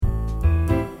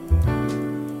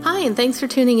and thanks for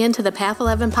tuning in to the Path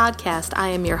 11 podcast. I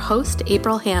am your host,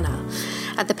 April Hanna.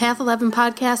 At the Path 11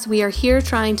 podcast, we are here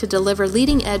trying to deliver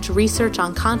leading-edge research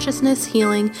on consciousness,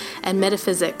 healing, and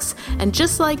metaphysics. And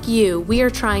just like you, we are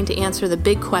trying to answer the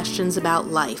big questions about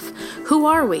life. Who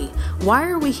are we? Why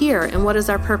are we here? And what is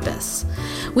our purpose?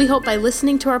 We hope by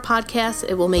listening to our podcast,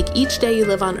 it will make each day you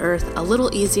live on Earth a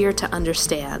little easier to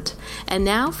understand. And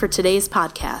now for today's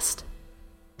podcast.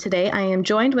 Today, I am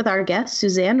joined with our guest,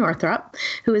 Suzanne Northrup,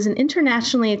 who is an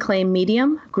internationally acclaimed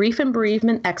medium, grief and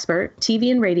bereavement expert,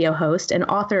 TV and radio host, and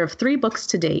author of 3 books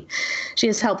to date. She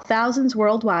has helped thousands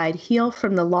worldwide heal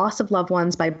from the loss of loved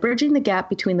ones by bridging the gap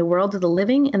between the world of the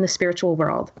living and the spiritual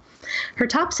world. Her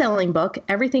top-selling book,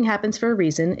 Everything Happens for a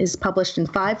Reason, is published in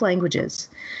 5 languages.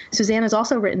 Suzanne has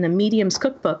also written the Medium's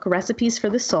Cookbook, Recipes for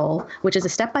the Soul, which is a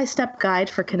step-by-step guide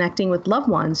for connecting with loved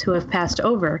ones who have passed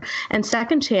over, and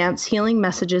Second Chance, Healing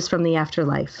Messages from the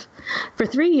Afterlife. For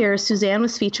 3 years, Suzanne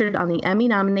was featured on the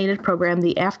Emmy-nominated program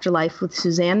The Afterlife with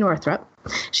Suzanne Northrup.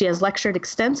 She has lectured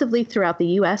extensively throughout the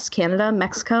U.S., Canada,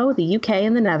 Mexico, the U.K.,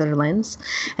 and the Netherlands.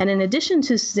 And in addition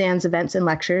to Suzanne's events and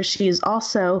lectures, she is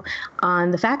also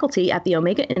on the faculty at the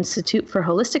Omega Institute for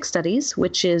Holistic Studies,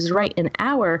 which is right in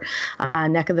our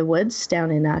neck of the woods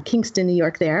down in Kingston, New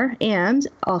York there, and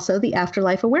also the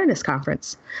Afterlife Awareness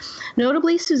Conference.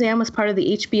 Notably, Suzanne was part of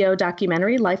the HBO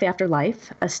documentary Life After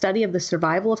Life, a study of the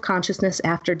survival of consciousness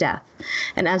after death.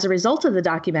 And as a result of the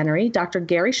documentary, Dr.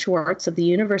 Gary Schwartz of the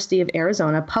University of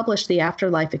Arizona published the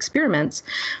Afterlife Experiments,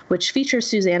 which features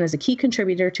Suzanne as a key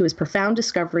contributor to his profound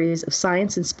discoveries of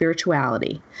science and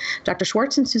spirituality. Dr.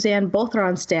 Schwartz and Suzanne both are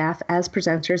on staff as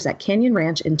presenters at Canyon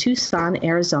Ranch in Tucson,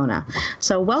 Arizona.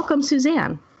 So welcome,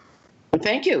 Suzanne.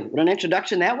 Thank you. What an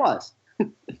introduction that was.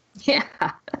 Yeah,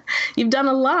 you've done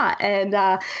a lot. And,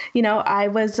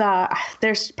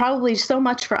 there's probably so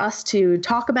much for us to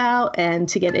talk about and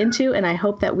to get into. And I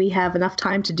hope that we have enough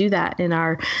time to do that in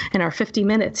our 50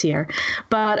 minutes here.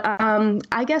 But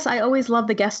I guess I always love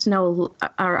the guests to know,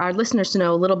 our listeners to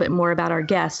know a little bit more about our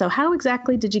guests. So how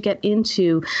exactly did you get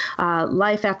into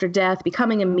life after death,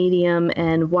 becoming a medium,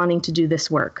 and wanting to do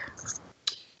this work?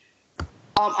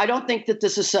 I don't think that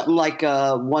this is something like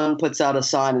one puts out a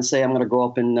sign and say, I'm going to go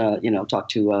up and, talk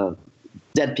to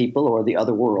dead people or the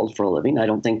other world for a living. I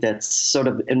don't think that's sort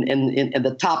of in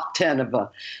the top 10 of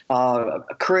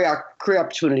career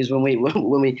opportunities when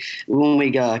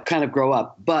we kind of grow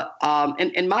up. But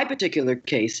in my particular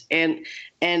case, and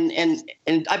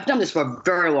I've done this for a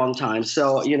very long time.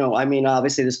 So,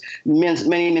 obviously there's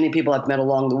many people I've met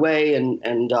along the way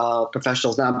and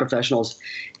professionals, non-professionals.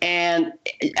 And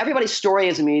everybody's story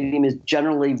as a medium is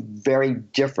generally very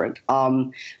different.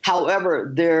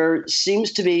 However, there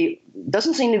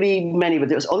doesn't seem to be many, but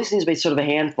there's always seems to be sort of a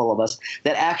handful of us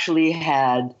that actually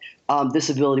had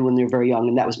this ability when they were very young.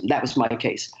 And that was my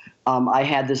case. I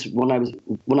had this when I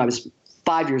was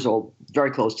 5 years old,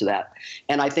 very close to that.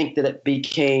 And I think that it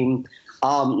became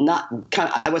not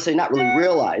really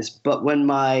realized, but when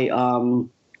my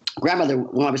grandmother,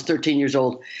 when I was 13 years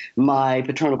old, my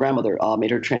paternal grandmother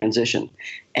made her transition.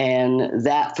 And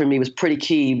that for me was pretty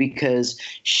key because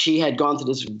she had gone through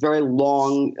this very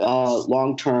long-term,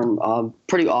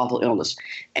 pretty awful illness.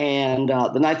 And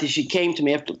the night that she came to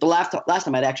me, after the last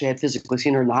time I'd actually had physically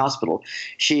seen her in the hospital,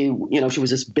 she was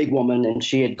this big woman and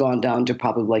she had gone down to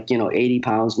probably 80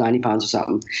 pounds, 90 pounds or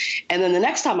something. And then the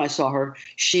next time I saw her,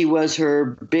 she was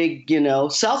her big,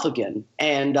 self again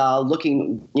and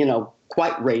looking,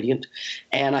 quite radiant.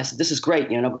 And I said, this is great.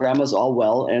 Grandma's all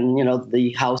well. And,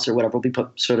 the house or whatever will be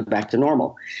put sort of back to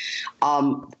normal.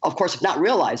 Of course, not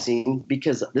realizing,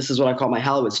 because this is what I call my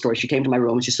Hollywood story. She came to my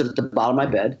room and she stood at the bottom of my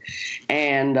bed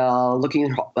and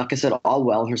looking, like I said, all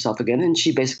well herself again. And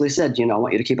she basically said, I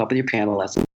want you to keep up with your piano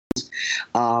lessons.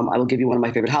 I will give you one of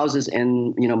my favorite houses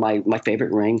and, my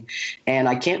favorite ring. And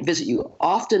I can't visit you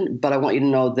often, but I want you to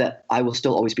know that I will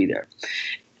still always be there.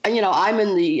 And, I'm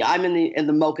in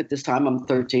the moke at this time. I'm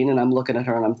 13 and I'm looking at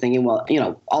her and I'm thinking, well,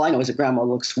 all I know is that grandma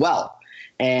looks well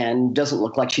and doesn't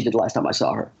look like she did last time I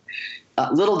saw her.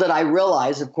 Little did I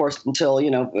realize, of course, until,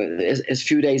 as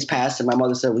few days passed and my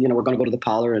mother said, well, we're going to go to the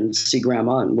parlor and see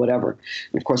grandma and whatever.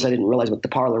 And of course, I didn't realize what the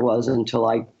parlor was until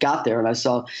I got there and I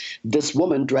saw this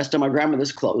woman dressed in my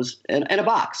grandmother's clothes in a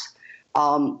box.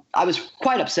 I was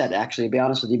quite upset, actually, to be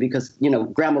honest with you, because,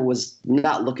 Grandma was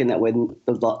not looking that way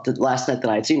the last night that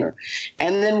I had seen her.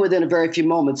 And then within a very few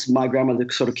moments, my grandmother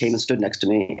sort of came and stood next to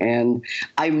me. And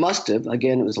I must have,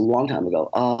 again, it was a long time ago,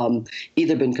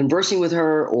 either been conversing with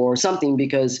her or something,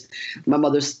 because my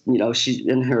mother's, she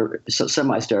in her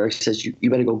semi-hysterics says, you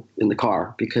better go in the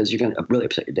car because you're going to really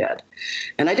upset your dad.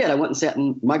 And I did. I went and sat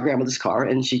in my grandmother's car,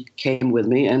 and she came with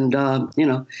me. And,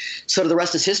 sort of the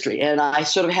rest is history. And I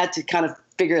sort of had to kind of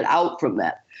figure it out from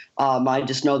that. I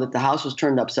just know that the house was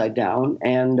turned upside down.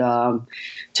 And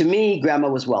to me, Grandma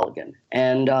was well again.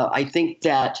 And I think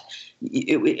that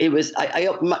it was,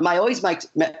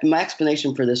 my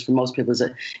explanation for this for most people is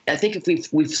that I think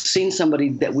if we've seen somebody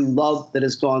that we love that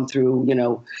has gone through,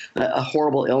 a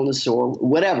horrible illness or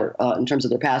whatever in terms of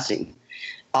their passing,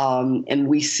 and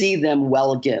we see them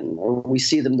well again, or we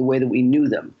see them the way that we knew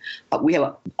them, we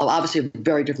have obviously a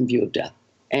very different view of death.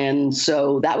 And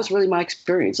so that was really my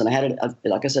experience. And I had it,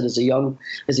 like I said, as a young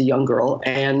girl.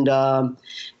 And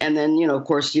then, of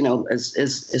course,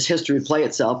 as history would play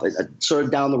itself, sort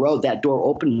of down the road, that door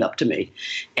opened up to me,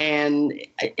 and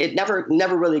it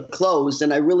never really closed.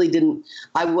 And I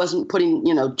wasn't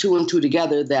putting, two and two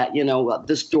together that,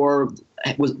 this door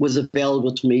was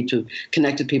available to me to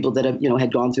connect to people that have,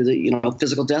 had gone through the,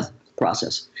 physical death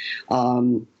process.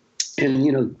 And,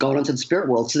 going into the spirit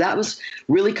world. So that was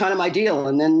really kind of my deal.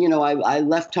 And then, I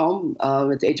left home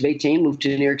at the age of 18, moved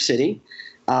to New York City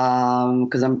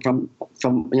because I'm from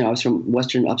I was from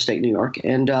Western upstate New York.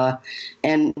 And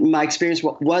my experience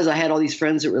was I had all these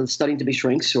friends that were studying to be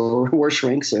shrinks or were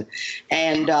shrinks.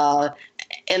 And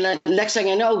the next thing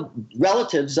I know,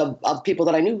 relatives of people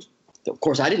that I knew, of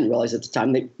course, I didn't realize at the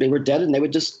time they were dead, and they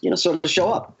would just, sort of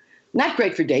show up. Not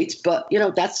great for dates, but,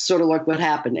 that's sort of like what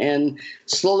happened. And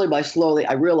slowly by slowly,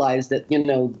 I realized that,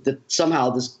 that somehow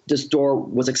this door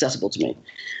was accessible to me.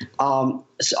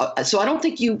 So I don't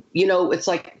think it's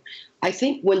like, I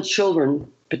think when children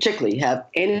particularly have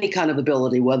any kind of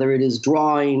ability, whether it is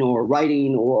drawing or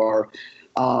writing or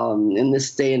in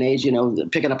this day and age,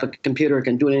 picking up a computer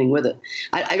and doing anything with it,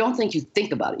 I don't think you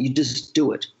think about it. You just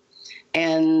do it.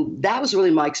 And that was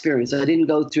really my experience. I didn't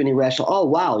go through any rational, oh,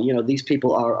 wow, these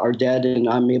people are dead and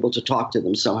I'm able to talk to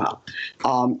them somehow.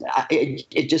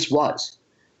 It just was.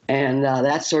 And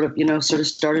that sort of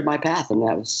started my path. And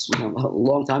that was a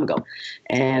long time ago.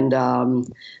 And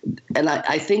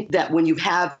I think that when you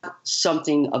have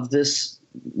something of this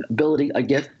ability, a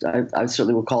gift, I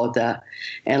certainly would call it that.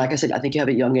 And like I said, I think you have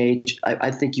a young age. I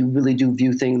think you really do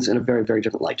view things in a very, very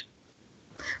different light.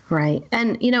 Right.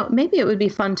 And, maybe it would be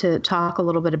fun to talk a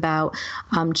little bit about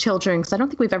children, because I don't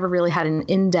think we've ever really had an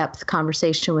in-depth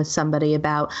conversation with somebody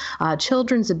about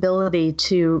children's ability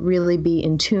to really be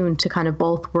in tune to kind of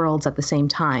both worlds at the same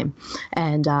time.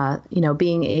 And,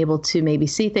 being able to maybe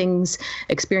see things,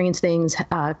 experience things,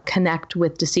 connect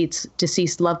with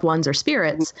deceased loved ones or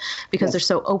spirits, because Yes. they're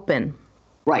so open.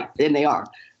 Right. And they are.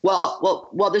 Well.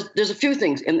 There's a few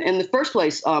things. In the first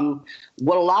place,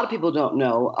 what a lot of people don't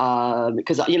know,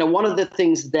 because one of the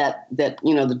things that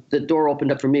the door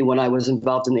opened up for me when I was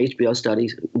involved in the HBO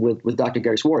studies with Dr.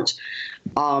 Gary Schwartz.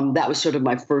 That was sort of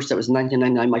my first. That was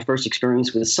 1999. My first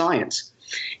experience with science,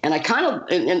 and I kind of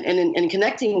in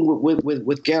connecting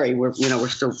with Gary, we're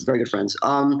still very good friends.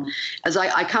 As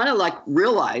I kind of like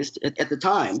realized at the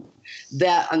time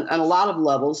that on a lot of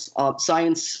levels,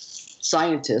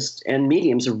 scientists and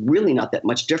mediums are really not that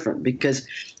much different, because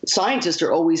scientists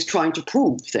are always trying to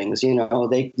prove things.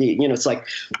 It's like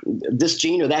this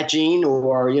gene or that gene,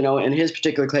 or in his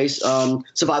particular case,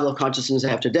 survival of consciousness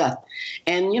after death.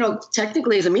 And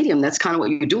technically, as a medium, that's kind of what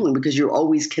you're doing, because you're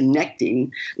always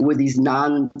connecting with these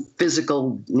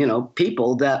non-physical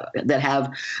people that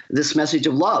have this message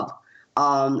of love.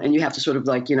 And you have to sort of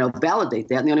validate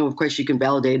that. And the only way, of course, you can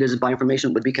validate is by information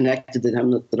that would be connected to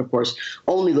them that, of course,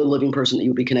 only the living person that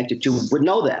you would be connected to would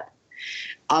know that.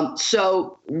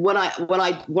 So when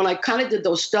I kind of did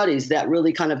those studies, that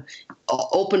really kind of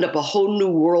opened up a whole new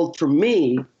world for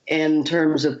me in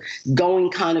terms of going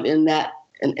kind of in that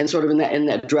and sort of in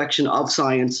that direction of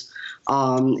science,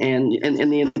 and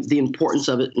the importance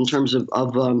of it in terms of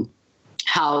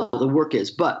how the work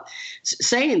is. But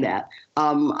saying that,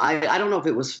 I don't know if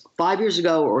it was 5 years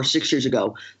ago or 6 years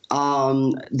ago,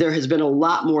 there has been a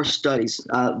lot more studies,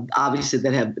 obviously,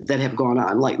 that have gone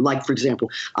on. Like for example,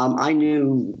 I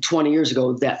knew 20 years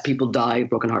ago that people die of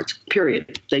broken hearts.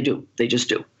 Period. They do. They just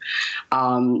do.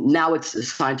 Now it's a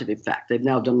scientific fact. They've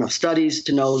now done enough studies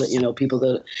to know that people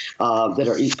that are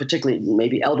particularly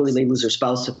maybe elderly, they lose their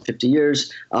spouse at 50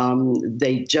 years.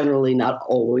 They generally, not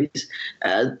always,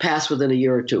 pass within a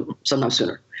year or two, sometimes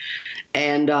sooner.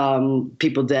 And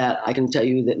people that I can tell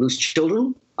you that lose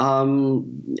children,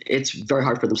 it's very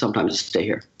hard for them sometimes to stay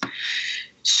here.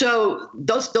 So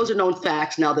those are known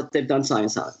facts now that they've done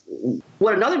science on it.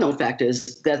 What another known fact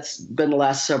is that's been the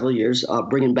last several years,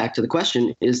 bringing back to the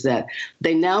question, is that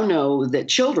they now know that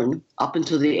children up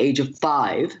until the age of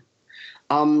 5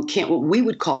 can't, what we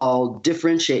would call,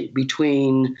 differentiate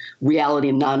between reality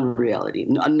and non-reality.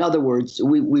 In other words,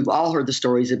 we've all heard the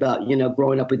stories about,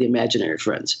 growing up with the imaginary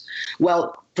friends.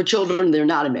 Well, for children, they're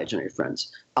not imaginary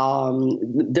friends.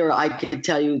 I can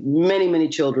tell you, many, many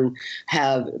children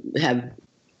have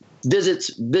visits,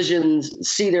 visions,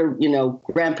 see their,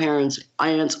 grandparents,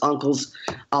 aunts, uncles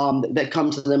that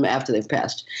come to them after they've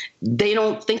passed. They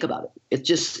don't think about it.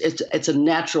 It's a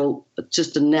natural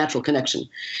connection.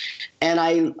 And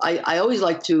I always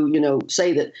like to,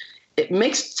 say that it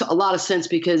makes a lot of sense,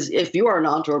 because if you are an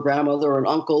aunt or a grandmother or an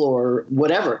uncle or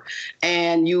whatever,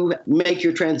 and you make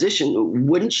your transition,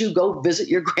 wouldn't you go visit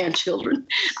your grandchildren?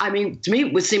 I mean, to me,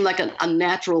 it would seem like a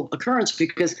natural occurrence,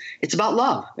 because it's about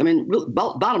love. I mean,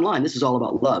 bottom line, this is all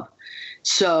about love.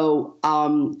 So,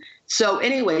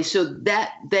 anyway, so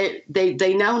that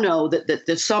they now know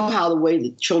that somehow the way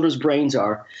that children's brains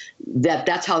are,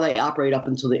 that's how they operate up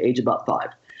until the age of about 5.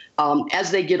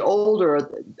 As they get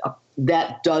older,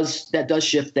 that does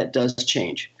shift, that does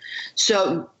change.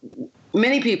 So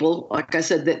many people, like I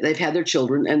said, that they've had their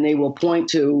children, and they will point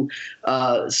to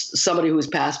somebody who was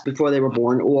passed before they were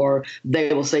born, or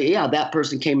they will say, yeah, that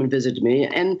person came and visited me.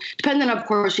 And depending on, of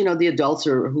course, the adults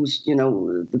or who's,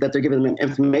 that they're giving them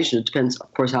information, it depends,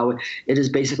 of course, how it is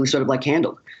basically sort of like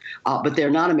handled. But they're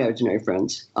not imaginary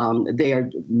friends. They are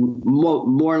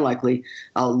more likely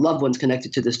loved ones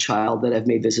connected to this child that have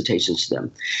made visitations to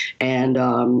them. And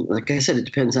like I said, it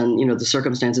depends on, the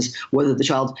circumstances, whether the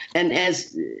child, and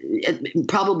as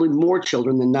probably more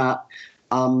children than not,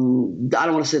 I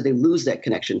don't want to say they lose that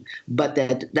connection, but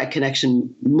that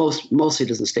connection mostly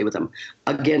doesn't stay with them.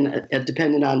 Again,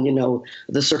 depending on,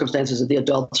 the circumstances of the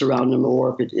adults around them,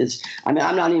 or if it is, I mean,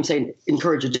 I'm not even saying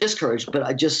encourage or discourage, but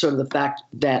I just sort of the fact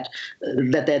that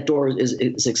that door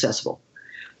is accessible.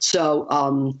 So,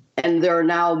 and there are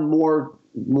now more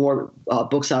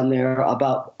books on there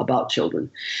about children.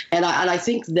 And I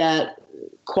think that,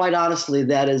 quite honestly,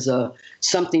 that is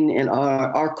something in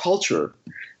our culture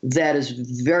that is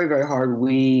very, very hard.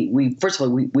 We first of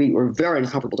all, we are very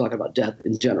uncomfortable talking about death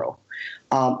in general.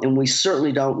 And we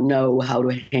certainly don't know how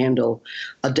to handle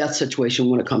a death situation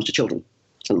when it comes to children.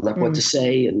 So what to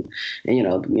say, and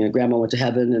grandma went to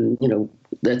heaven, and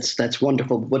that's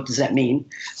wonderful. What does that mean?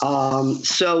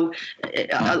 So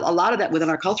a lot of that within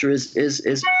our culture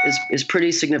is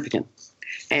pretty significant.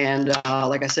 And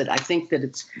like I said, I think that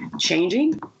it's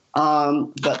changing.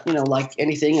 But like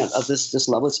anything of this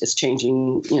level, it's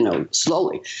changing,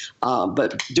 slowly.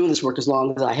 But doing this work as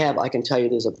long as I have, I can tell you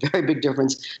there's a very big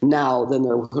difference now than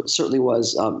there certainly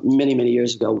was many, many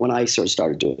years ago when I sort of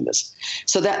started doing this.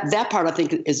 So that part I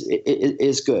think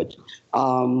is good.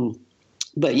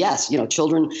 But yes,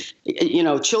 children,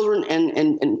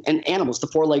 and animals, the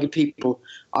four-legged people,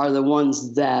 are the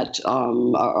ones that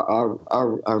are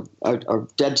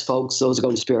dead folks, those who go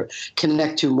in spirit,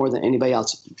 connect to more than anybody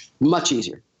else. Much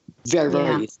easier, very,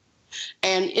 very easy.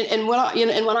 And when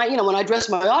I address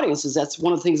my audiences, that's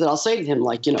one of the things that I'll say to him,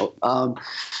 like, do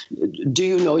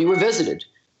you know you were visited?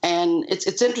 And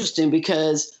it's interesting,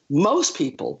 because most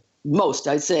people,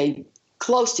 I'd say,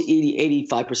 close to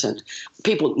 85%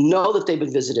 people know that they've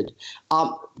been visited.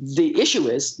 The issue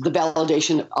is the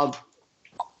validation of,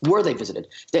 were they visited?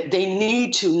 That they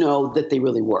need to know that they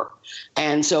really were.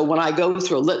 And so when I go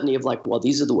through a litany of like, well,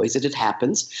 these are the ways that it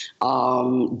happens.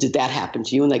 Did that happen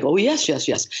to you? And they go, oh, yes.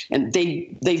 And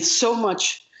they so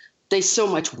much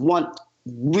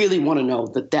really want to know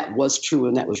that was true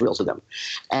and that was real to them.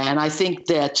 And I think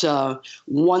that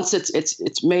once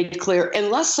it's made clear,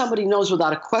 unless somebody knows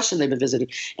without a question they've been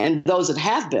visited, and those that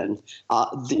have been,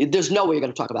 there's no way you're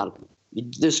going to talk about it.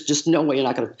 There's just no way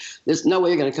there's no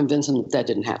way you're going to convince them that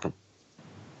didn't happen.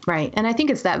 Right. And I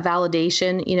think it's that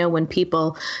validation, when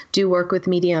people do work with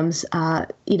mediums,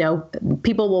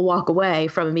 people will walk away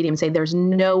from a medium and say, there's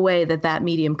no way that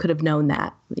medium could have known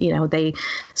that. They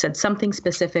said something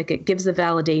specific. It gives the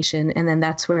validation. And then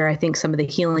that's where I think some of the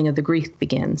healing of the grief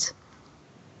begins.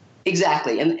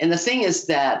 Exactly. And the thing is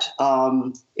that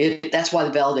that's why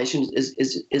the validation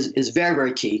is very,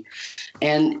 very key.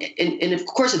 And of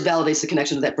course, it validates the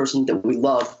connection to that person that we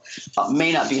love.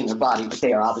 May not be in their body, but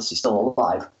they are obviously still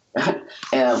alive.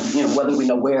 whether we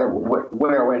know where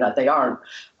or not they aren't.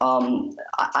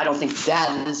 I don't think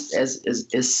that is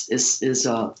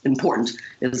important.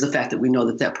 Is the fact that we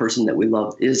know that person that we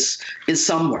love is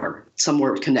somewhere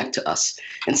connect to us,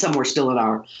 and somewhere still in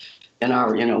our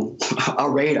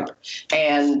our radar.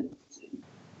 And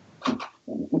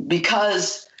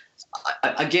because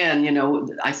again,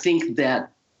 I think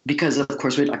that because of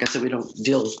course, like I said, we don't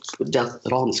deal with death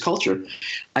at all in this culture.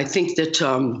 I think that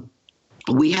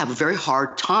we have a very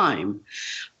hard time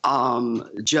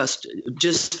just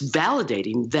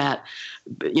validating that,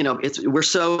 we're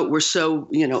so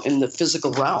in the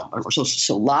physical realm, or we're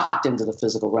so locked into the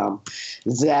physical realm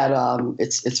that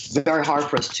it's very hard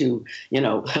for us to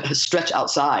stretch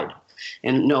outside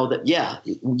and know that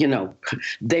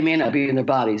they may not be in their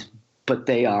bodies, but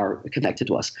they are connected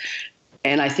to us.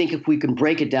 And I think if we can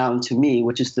break it down to me,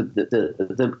 which is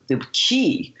the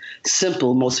key,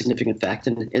 simple, most significant fact,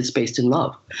 and it's based in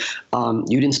love.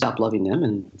 You didn't stop loving them,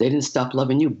 and they didn't stop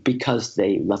loving you because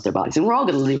they left their bodies. And we're all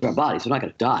going to leave our bodies. We're not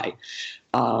going to die.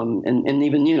 And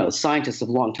even, scientists of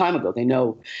a long time ago, they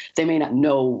may not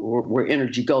know where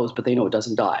energy goes, but they know it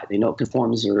doesn't die. They know it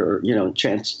conforms or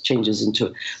changes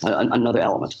into another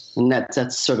element. And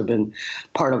that's sort of been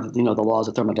part of, the laws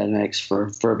of thermodynamics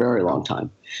for a very long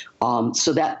time.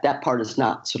 So that part is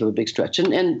not sort of a big stretch.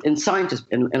 And scientists,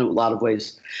 in a lot of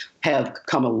ways, have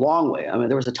come a long way. I mean,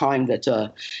 there was a time that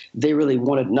they really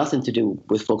wanted nothing to do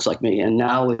with folks like me, and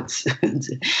now it's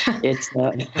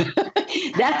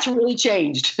that's really changed.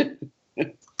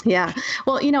 Yeah.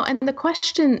 Well, and the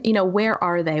question, where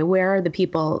are they? Where are the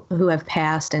people who have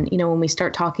passed? And, when we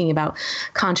start talking about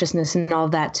consciousness and all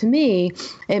that, to me,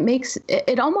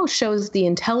 it almost shows the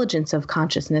intelligence of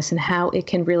consciousness and how it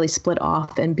can really split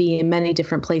off and be in many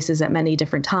different places at many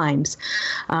different times.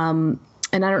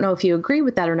 And I don't know if you agree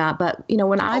with that or not, but,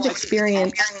 when I've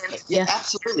experienced. Yeah,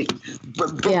 absolutely.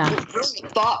 Brilliant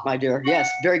thought, my dear. Yes.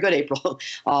 Very good, April.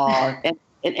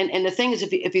 And the thing is,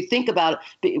 if you think about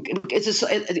it,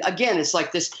 it's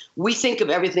like this. We think of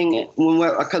everything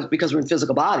because we're in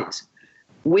physical bodies.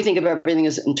 We think of everything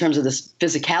as in terms of this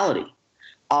physicality,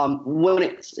 when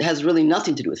it has really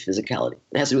nothing to do with physicality.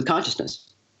 It has to do with consciousness.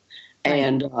 Right.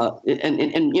 And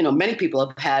many people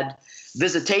have had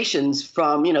visitations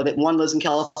from, that one lives in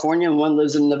California and one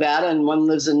lives in Nevada and one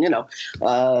lives in,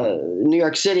 New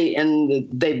York City, and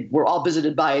they were all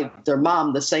visited by their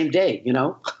mom the same day,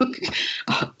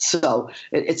 So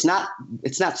it's not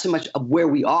so much of where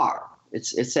we are.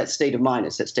 It's that state of mind.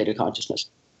 It's that state of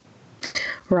consciousness.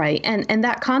 Right. And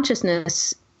that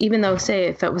consciousness, even though, say,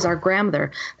 if it was our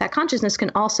grandmother, that consciousness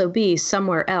can also be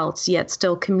somewhere else, yet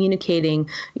still communicating,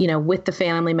 with the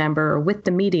family member or with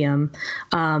the medium.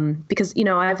 Because,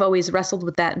 I've always wrestled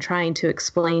with that and trying to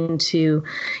explain to,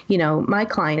 my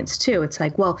clients too. It's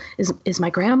like, well, is my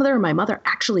grandmother or my mother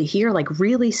actually here, like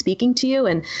really speaking to you?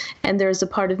 And there's a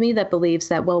part of me that believes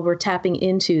that, well, we're tapping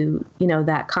into,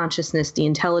 that consciousness, the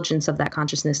intelligence of that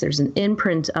consciousness. There's an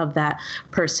imprint of that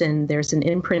person. There's an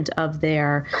imprint of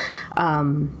their,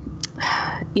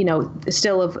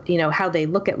 still of, how they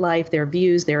look at life, their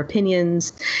views, their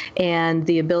opinions, and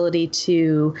the ability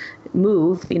to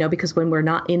move, because when we're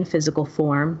not in physical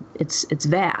form, it's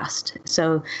vast.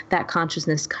 So that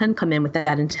consciousness can come in with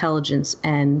that intelligence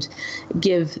and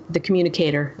give the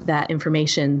communicator that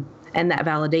information and that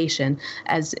validation,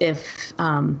 as if,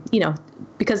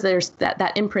 because there's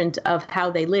that imprint of how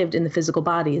they lived in the physical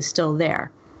body is still there.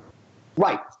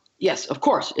 Right. Yes, of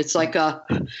course. It's like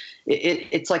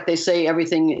it's like they say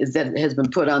everything that has been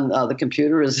put on the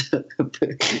computer is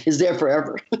there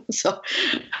forever. So,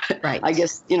 right. I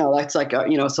guess that's like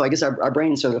So I guess our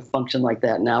brains sort of function like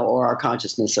that now, or our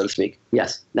consciousness, so to speak.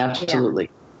 Yes,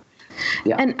 absolutely.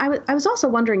 Yeah. And I was also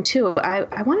wondering too.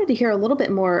 I wanted to hear a little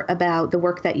bit more about the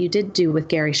work that you did do with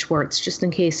Gary Schwartz, just in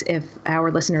case if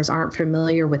our listeners aren't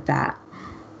familiar with that.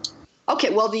 Okay,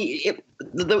 well,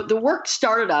 the work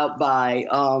started out by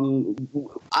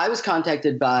I was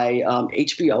contacted by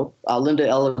HBO, Linda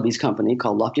Ellaby's company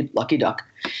called Lucky Duck,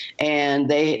 and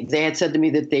they had said to me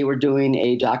that they were doing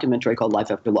a documentary called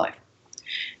Life After Life,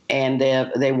 and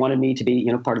they wanted me to be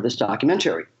part of this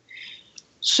documentary.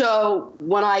 So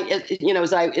when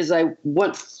as I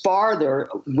went farther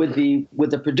with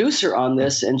the producer on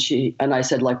this, and I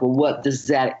said, like, well, what does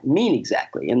that mean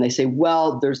exactly? And they say,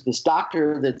 well, there's this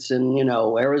doctor that's in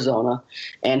Arizona,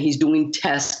 and he's doing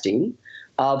testing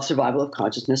of survival of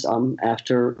consciousness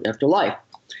after life.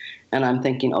 And I'm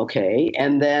thinking, okay.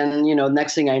 And then,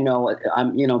 next thing I know,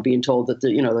 I'm, being told that,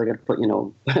 they're going to put,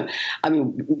 I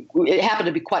mean, it happened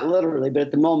to be quite literally, but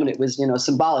at the moment it was,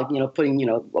 symbolic, putting,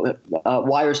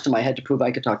 wires to my head to prove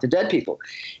I could talk to dead people.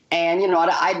 And,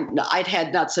 I'd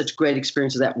had not such great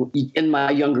experience of that in my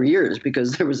younger years,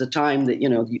 because there was a time that,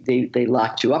 they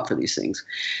locked you up for these things.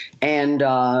 And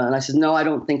I said, no, I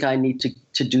don't think I need to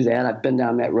do that. I've been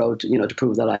down that road to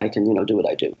prove that I can, do what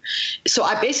I do. So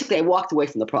I walked away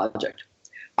from the project.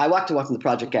 I walked away from the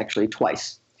project actually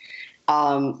twice.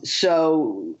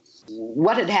 So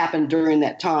what had happened during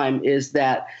that time is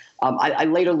that I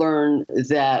later learned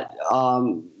that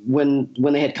when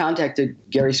they had contacted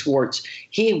Gary Schwartz,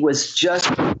 he was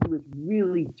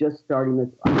really just starting this,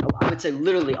 I would say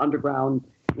literally underground.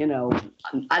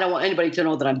 I don't want anybody to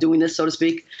know that I'm doing this, so to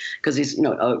speak, because he's,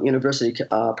 a university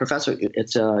professor in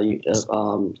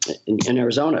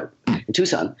Arizona, in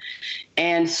Tucson.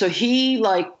 And so he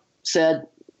said,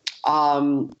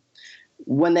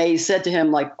 when they said to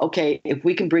him, okay, if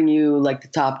we can bring you the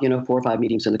top, 4 or 5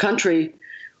 meetings in the country,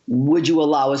 would you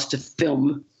allow us to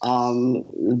film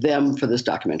them for this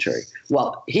documentary?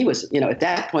 Well, he was, at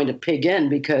that point a pig in,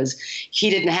 because he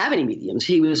didn't have any mediums.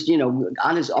 He was,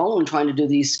 on his own trying to do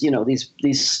these,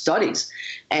 these studies.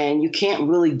 And you can't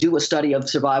really do a study of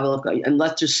survival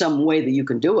unless there's some way that you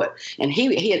can do it. And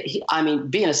he I mean,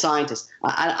 being a scientist,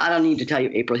 I don't need to tell you,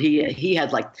 April, he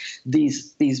had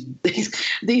these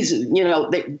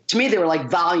to me, they were like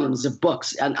volumes of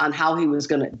books on how he was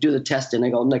going to do the test. And I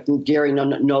go, Gary,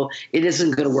 no, it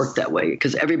isn't going to work that way,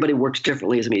 because everybody works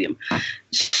differently as a medium.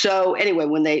 So anyway,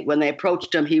 when they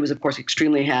approached him, he was, of course,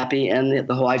 extremely happy. And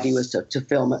the whole idea was to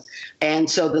film it. And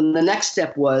so then the next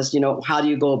step was, how do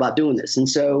you go about doing this? And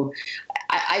so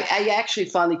I actually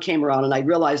finally came around, and I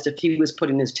realized if he was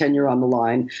putting his tenure on the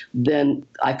line, then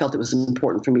I felt it was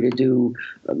important for me to do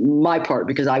my part,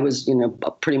 because I was,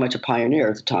 pretty much a pioneer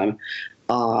at the time.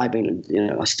 I mean,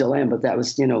 I still am, but that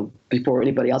was, before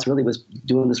anybody else really was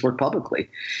doing this work publicly.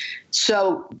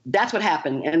 So that's what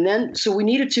happened. And then, so we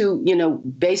needed to,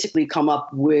 basically come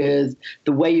up with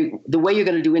the way you're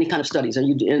going to do any kind of studies.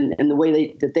 And the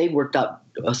way that they worked out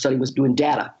a study was doing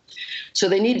data. So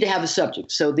they needed to have a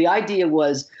subject. So the idea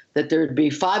was that there'd be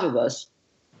 5 of us.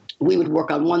 We would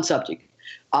work on one subject.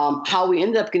 How we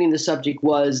ended up getting the subject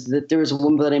was that there was a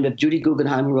woman by the name of Judy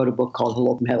Guggenheim who wrote a book called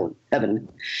Hello from Heaven.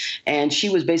 And she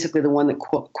was basically the one that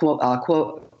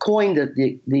coined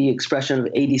the expression of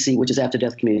ADC, which is after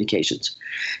death communications.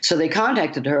 So they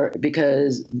contacted her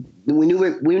because we knew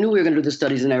we were going to do the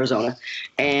studies in Arizona,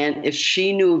 and if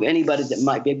she knew of anybody that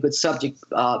might be a good subject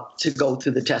to go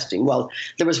through the testing. Well,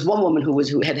 there was one woman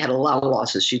who had a lot of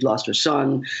losses. She'd lost her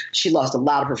son. She lost a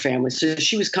lot of her family. So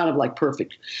she was kind of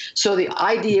perfect. So the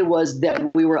idea was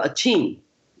that we were a team.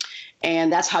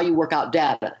 And that's how you work out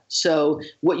data. So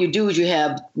what you do is you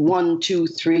have 1, 2,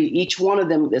 3, each one of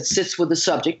them that sits with the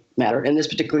subject matter. In this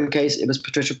particular case, it was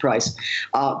Patricia Price.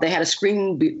 They had a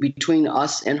screen between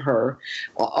us and her.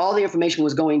 All the information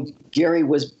was going. Gary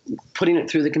was putting it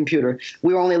through the computer.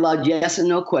 We were only allowed yes and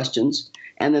no questions.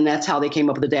 And then that's how they came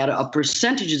up with the data of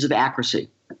percentages of accuracy.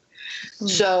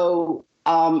 So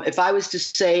if I was to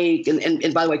say,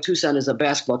 and by the way, Tucson is a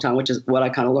basketball town, which is what I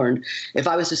kind of learned. If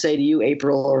I was to say to you,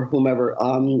 April, or whomever,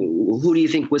 who do you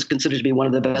think was considered to be one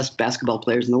of the best basketball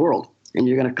players in the world? And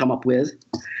you're going to come up with?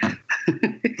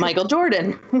 Michael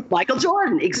Jordan. Michael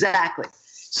Jordan, exactly.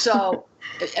 So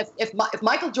if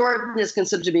Michael Jordan is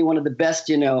considered to be one of the best,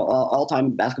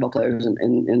 all-time basketball players,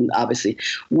 and obviously,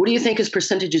 what do you think his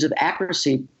percentages of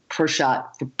accuracy per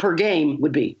shot, per game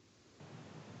would be?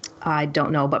 I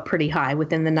don't know, but pretty high,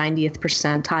 within the 90th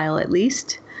percentile at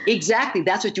least. Exactly.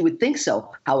 That's what you would think so.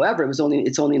 However, it's only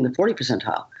in the 40th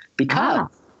percentile, because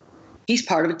he's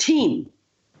part of a team.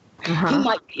 He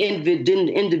might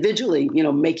individually,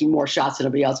 making more shots than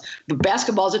everybody else, but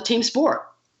basketball is a team sport.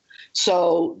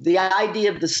 So the idea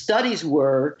of the studies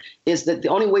is that the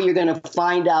only way you're going to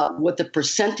find out what the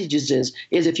percentages is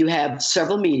if you have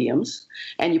several mediums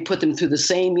and you put them through the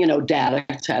same, data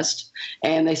test,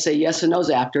 and they say yes and no's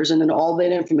actors, and then all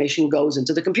that information goes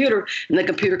into the computer, and the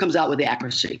computer comes out with the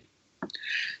accuracy.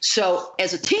 So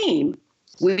as a team,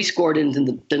 we scored in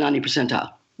the 90th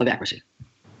percentile of accuracy.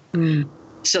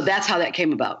 So that's how that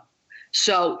came about.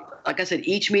 So like I said,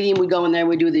 each meeting we go in there,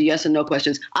 we do the yes and no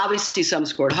questions. Obviously, some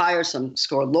scored higher, some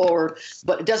scored lower,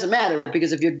 but it doesn't matter,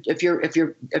 because if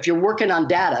you're working on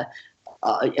data,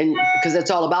 and because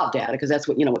that's all about data, because that's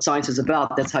what, what science is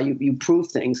about. That's how you prove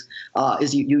things,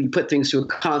 is you put things through a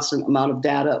constant amount of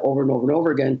data over and over and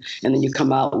over again, and then you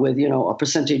come out with, a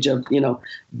percentage of,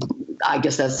 I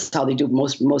guess that's how they do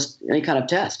most any kind of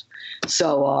test.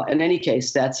 So in any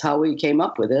case, that's how we came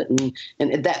up with it.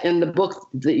 And that in the book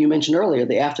that you mentioned earlier,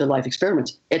 the Afterlife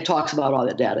Experiments, it talks about all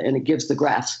that data, and it gives the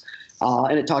graphs.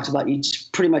 And it talks about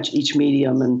pretty much each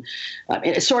medium. And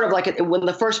it's sort of like when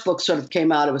the first book sort of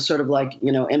came out, it was sort of like,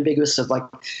 ambiguous of like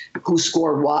who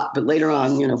scored what. But later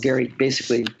on, Gary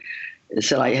basically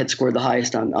said I had scored the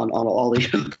highest on all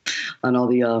the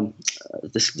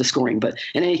the scoring. But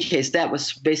in any case, that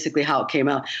was basically how it came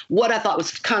out. What I thought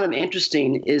was kind of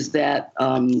interesting is that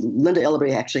Linda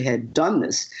Ellerbay actually had done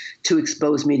this to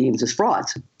expose mediums as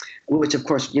frauds, which of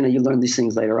course, you learn these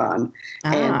things later on.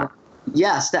 And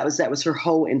yes, that was her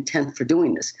whole intent for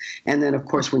doing this. And then, of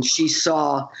course, when she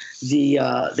saw the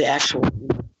actual,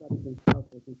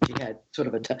 she had sort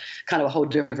of kind of a whole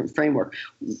different framework.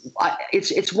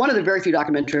 It's one of the very few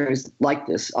documentaries like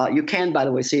this. You can, by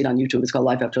the way, see it on YouTube. It's called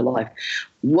Life After Life.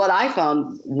 What I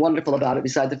found wonderful about it,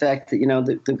 besides the fact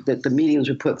that the mediums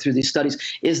were put through these studies,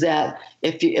 is that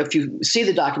if you see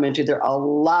the documentary, there are a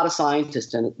lot of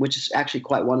scientists in it, which is actually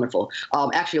quite wonderful.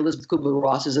 Actually, Elizabeth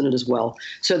Kubler-Ross is in it as well.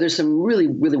 So there's some really,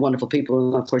 really wonderful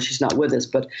people. And of course, she's not with us,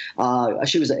 but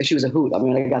she was a hoot. I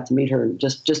mean, I got to meet her,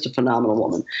 just a phenomenal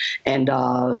woman. And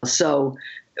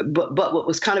But what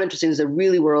was kind of interesting is there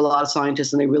really were a lot of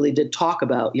scientists, and they really did talk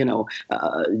about,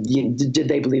 did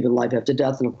they believe in life after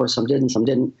death? And of course, some did and some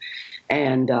didn't,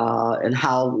 and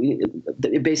how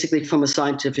basically from a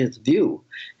scientific view.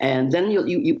 And then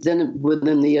then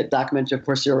within the documentary, of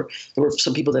course, there were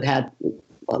some people that had,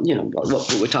 what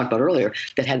we talked about earlier,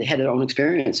 that had their own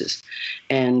experiences.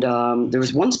 And there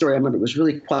was one story I remember, it was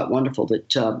really quite wonderful, that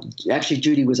actually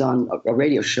Judy was on a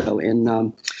radio show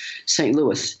in St.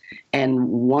 Louis. And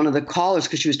one of the callers,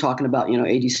 because she was talking about,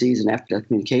 ADCs and after-death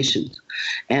communications,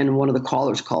 and one of the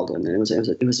callers called in, and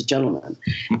it was a gentleman.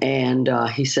 And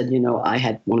he said, I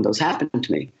had one of those happen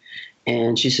to me.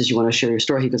 And she says, you want to share your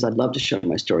story? He goes, I'd love to share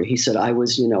my story. He said, I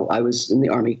was in the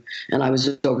Army, and I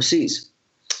was overseas.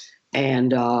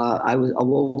 And I was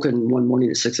awoken one morning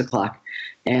at 6 o'clock,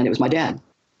 and it was my dad.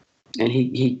 And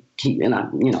he and I,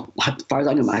 as far as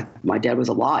I knew, my dad was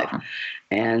alive.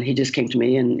 And he just came to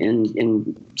me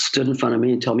and stood in front of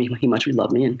me and told me how much he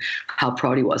loved me and how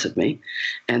proud he was of me.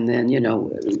 And then,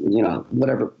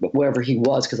 wherever he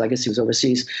was, because I guess he was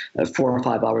overseas, 4 or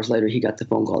 5 hours later, he got the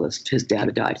phone call that his dad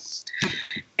had died.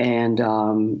 And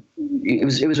it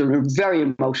was very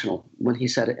emotional when he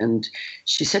said it. And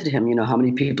she said to him, how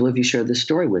many people have you shared this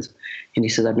story with? And he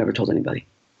said, I've never told anybody.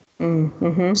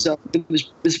 Mm-hmm. So it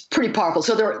was pretty powerful.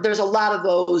 So there's a lot of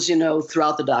those,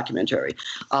 throughout the documentary,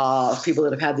 people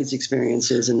that have had these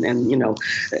experiences and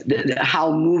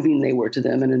how moving they were to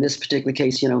them. And in this particular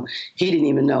case, he didn't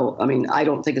even know. I mean, I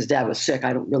don't think his dad was sick.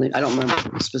 I don't remember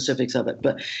the specifics of it,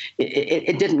 but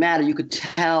it didn't matter. You could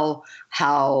tell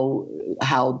how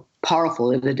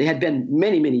powerful it had been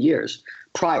many, many years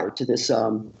prior to this.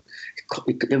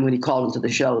 And when he called into the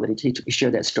show, that he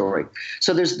shared that story.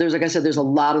 So there's like I said, there's a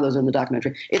lot of those in the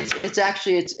documentary. It's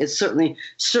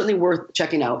certainly worth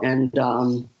checking out. And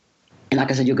like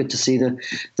I said, you'll get to see the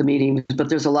meetings. But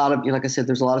there's a lot of, like I said,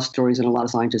 there's a lot of stories and a lot of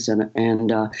scientists in it.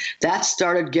 And that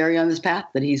started Gary on this path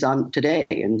that he's on today.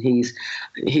 And he's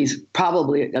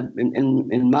probably,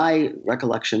 in my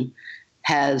recollection,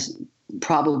 has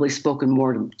probably spoken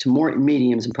more to more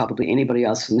mediums than probably anybody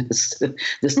else in this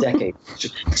decade.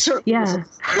 Certainly, yeah.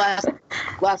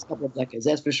 Last couple of decades,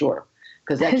 that's for sure.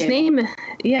 Because his name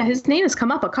has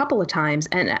come up a couple of times,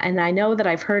 and I know that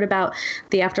I've heard about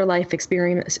the afterlife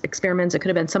experiments. It could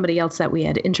have been somebody else that we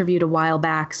had interviewed a while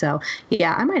back. So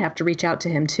yeah, I might have to reach out to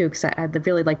him too, because I'd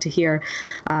really like to hear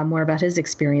more about his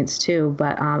experience too.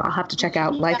 But I'll have to check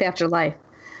out Life After Life.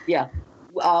 Yeah.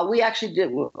 We actually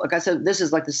did, like I said, this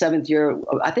is like the 7th year.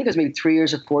 I think it was maybe 3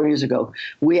 years or 4 years ago.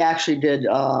 We actually did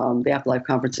the Afterlife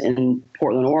Conference in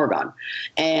Portland, Oregon.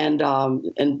 And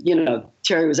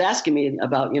Terry was asking me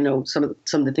about, some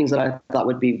of the things that I thought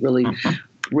would be really,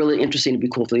 really interesting to be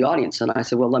cool for the audience. And I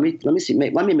said, well, let me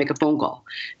make a phone call.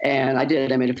 And I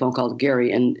did. I made a phone call to Gary,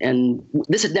 and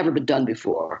this had never been done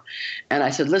before. And I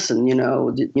said, listen,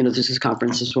 there's this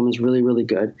conference. This woman's really, really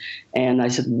good. And I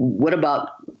said, what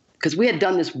about, because we had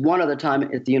done this one other time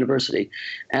at the university.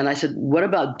 And I said, what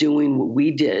about doing what we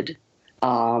did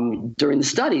during the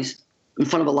studies in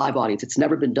front of a live audience. It's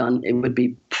never been done. It would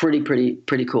be pretty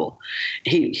cool.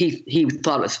 He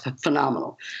thought it was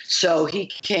phenomenal. So he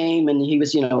came and he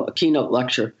was, a keynote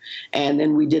lecturer. And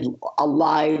then we did a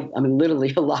live,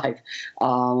 literally a live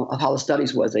of how the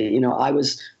studies was. I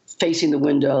was facing the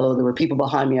window. There were people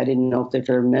behind me. I didn't know if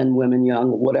they were men, women,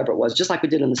 young, whatever it was, just like we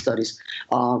did in the studies,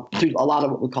 through a lot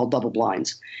of what we call double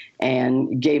blinds,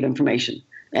 and gave information.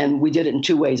 And we did it in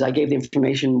two ways. I gave the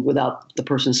information without the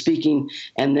person speaking,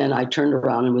 and then I turned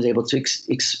around and was able to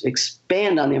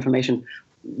expand on the information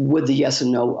with the yes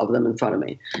and no of them in front of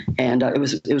me. And it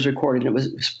was recorded, and it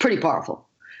was pretty powerful.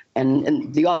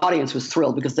 And the audience was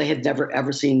thrilled because they had never,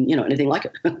 ever seen, anything like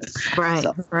it. Right,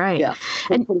 so, right. Yeah.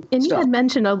 And you had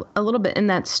mentioned a little bit in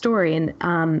that story and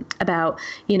about,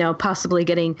 possibly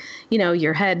getting,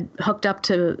 your head hooked up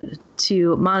to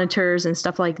monitors and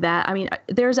stuff like that. I mean,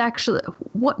 there's actually,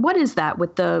 what is that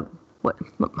with the,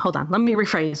 hold on, let me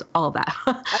rephrase all of that.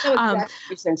 I know exactly what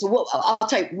you're saying. So I'll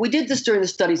tell you, we did this during the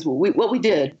studies. What we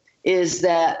did is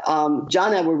that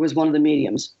John Edward was one of the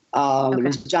mediums. Okay. It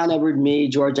was John Edward, me,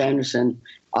 George Anderson,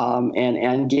 and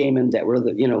Ann Gaiman that were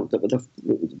the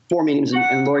four mediums,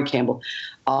 and Laurie Campbell,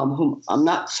 whom I'm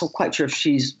not so quite sure if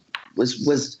she's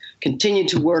was continued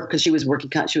to work because she was working.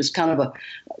 She was kind of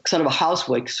a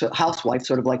housewife,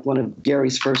 sort of like one of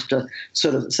Gary's first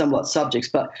sort of somewhat subjects.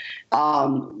 But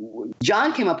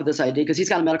John came up with this idea because he's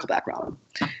got a medical background.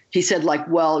 He said,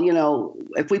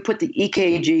 if we put the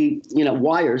EKG,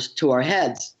 wires to our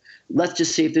heads, let's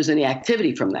just see if there's any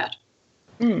activity from that.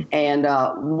 And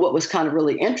what was kind of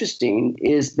really interesting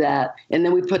is that, and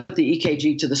then we put the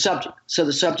EKG to the subject. So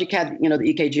the subject had, the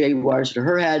EKG wires to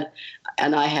her head,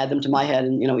 and I had them to my head,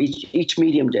 and, each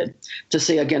medium did, to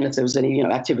see, again, if there was any,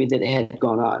 activity that had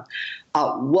gone on.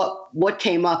 What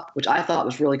came up, which I thought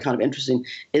was really kind of interesting,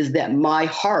 is that my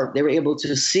heart, they were able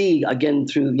to see, again,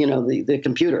 through, the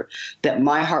computer, that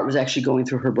my heart was actually going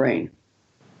through her brain.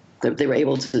 They were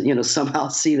able to, somehow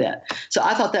see that. So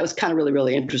I thought that was kind of really,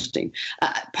 really interesting.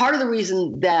 Part of the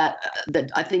reason that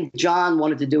I think John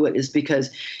wanted to do it is because,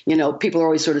 people are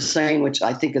always sort of saying, which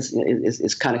I think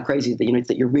is kind of crazy, that,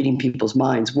 that you're reading people's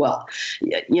minds. Well,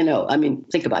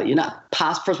 think about it. You're not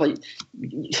first of all,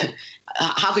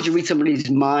 how could you read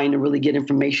somebody's mind and really get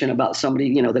information about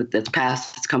somebody, that's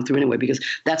passed, that's come through anyway, because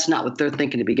that's not what they're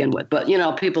thinking to begin with. But,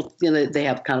 people, they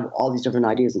have kind of all these different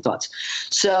ideas and thoughts.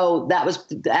 So that was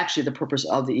actually the purpose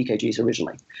of the EKGs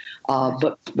originally.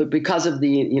 But because of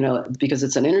because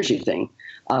it's an energy thing,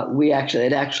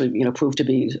 it actually proved to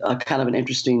be kind of an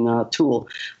interesting tool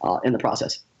in the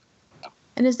process.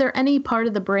 And is there any part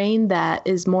of the brain that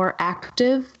is more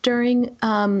active during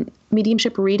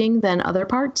mediumship reading than other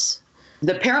parts?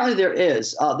 Apparently there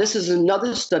is. This is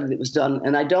another study that was done,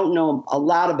 and I don't know a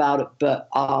lot about it, but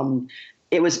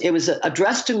it was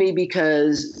addressed to me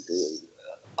because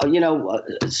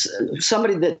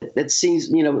somebody that sees,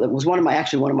 that was one of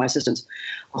my assistants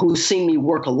who's seen me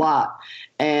work a lot.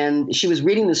 And she was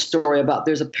reading this story about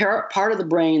there's a part of the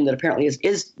brain that apparently is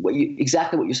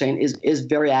exactly what you're saying is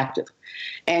very active.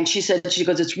 And she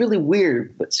goes, it's really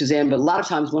weird, but Suzanne, but a lot of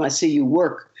times when I see you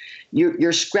work,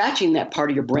 you're scratching that part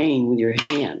of your brain with your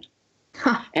hand.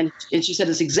 Huh. And she said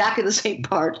it's exactly the same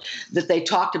part that they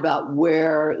talked about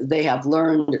where they have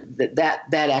learned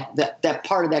that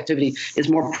part of the activity is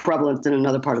more prevalent than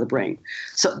another part of the brain.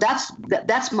 So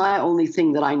that's my only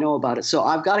thing that I know about it. So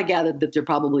I've got to gather that there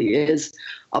probably is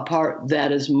a part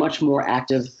that is much more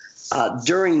active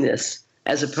during this,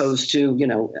 as opposed to,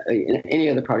 in any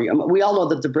other part of you. We all know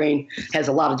that the brain has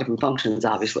a lot of different functions,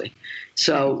 obviously.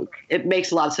 So it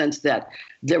makes a lot of sense that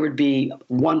there would be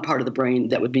one part of the brain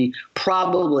that would be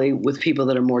probably with people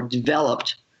that are more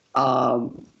developed, more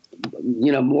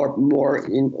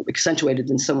accentuated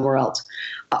than somewhere else.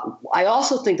 I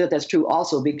also think that that's true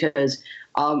also because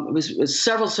it was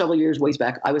several years ways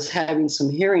back, I was having some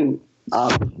hearing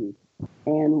issues.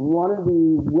 And one of the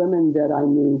women that I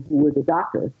knew who was a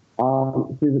doctor,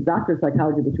 she was a doctor of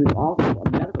psychology, but she was also a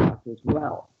medical doctor as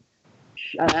well.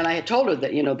 And I had told her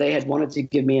that, they had wanted to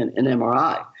give me an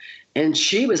MRI. And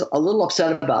she was a little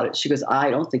upset about it. She goes, I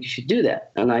don't think you should do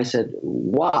that. And I said,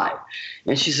 why?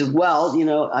 And she said, well,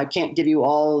 I can't give you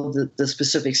all the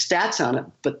specific stats on it,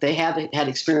 but they have had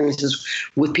experiences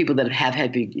with people that have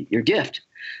had your gift,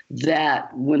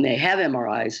 that when they have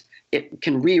MRIs, it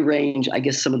can rearrange, I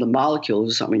guess, some of the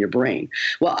molecules or something in your brain.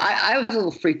 Well, I was a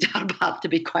little freaked out about it, to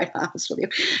be quite honest with you,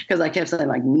 because I kept saying,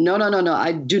 no,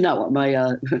 I do not want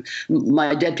my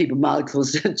my dead people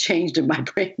molecules changed in my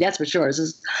brain. That's for sure. This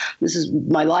is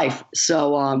my life.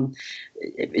 So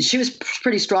she was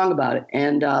pretty strong about it,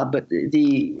 and but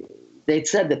they they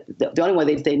said that the only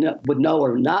way they would know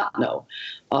or not know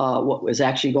what was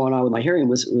actually going on with my hearing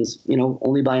was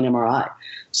only by an MRI.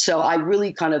 So I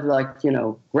really kind of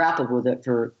grappled with it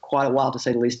for quite a while, to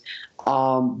say the least.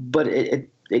 But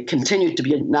it continued to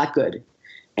be not good.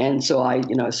 And so I,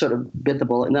 sort of bit the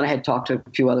bullet. And then I had talked to a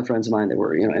few other friends of mine that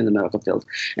were, in the medical field,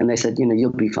 and they said,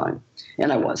 you'll be fine.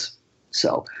 And I was.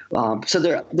 So,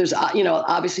 there's,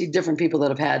 obviously different people that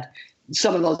have had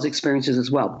some of those experiences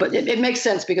as well. But it makes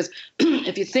sense because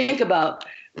if you think about,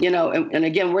 and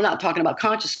again, we're not talking about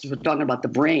consciousness, we're talking about the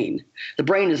brain. The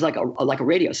brain is like a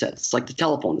radio set. It's like the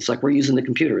telephone. It's like we're using the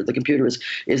computer. The computer is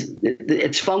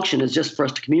its function is just for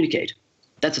us to communicate.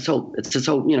 That's its whole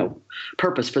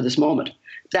purpose for this moment.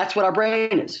 That's what our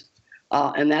brain is.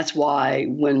 And that's why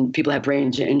when people have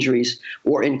brain injuries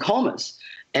or in comas,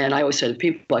 and I always say to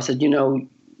people, I said, do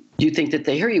you think that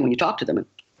they hear you when you talk to them? And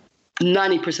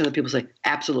 90% of people say,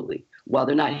 absolutely. While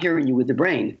they're not hearing you with the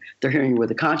brain, they're hearing you with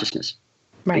the consciousness.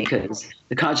 Right. Because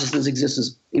the consciousness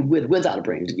exists without a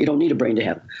brain. You don't need a brain to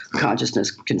have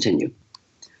consciousness continue.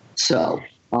 So,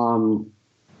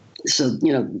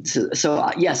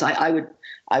 yes, I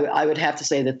would have to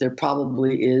say that there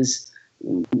probably is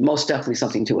most definitely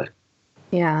something to it.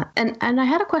 Yeah. And I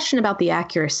had a question about the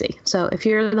accuracy. So if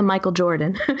you're the Michael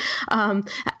Jordan, how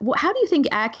do you think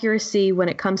accuracy when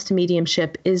it comes to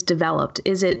mediumship is developed?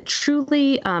 Is it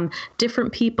truly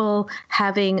different people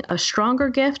having a stronger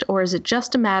gift, or is it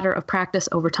just a matter of practice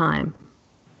over time?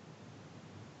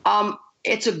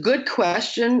 It's a good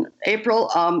question,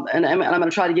 April. And I'm going to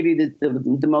try to give you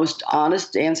the most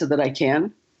honest answer that I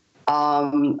can.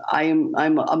 I'm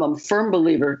a firm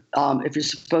believer. If you're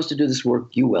supposed to do this work,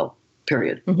 you will.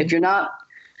 Period. Mm-hmm. If you're not,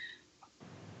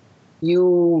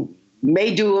 you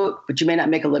may do it, but you may not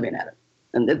make a living at it.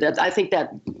 And I think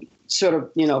that sort of,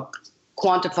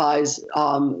 quantifies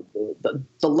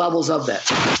the levels of that.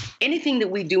 Anything that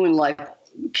we do in life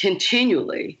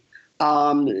continually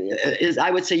is, I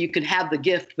would say, you can have the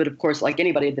gift, but of course, like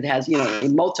anybody that has,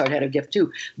 Mozart had a gift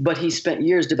too, but he spent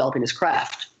years developing his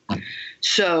craft.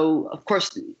 So, of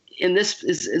course, in this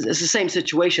is the same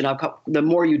situation. The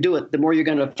more you do it, the more you're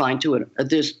going to fine tune it.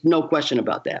 There's no question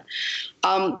about that.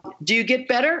 Do you get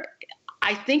better?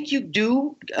 I think you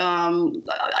do.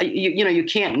 You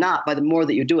can't not. By the more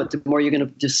that you do it, the more you're going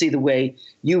to just see the way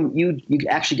you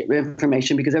actually get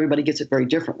information, because everybody gets it very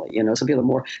differently. Some people are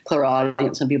more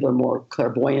clairaudient, some people are more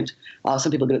clairvoyant,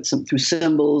 some people get it through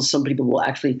symbols, some people will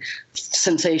actually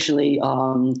sensationally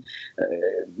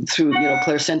through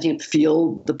clairsentient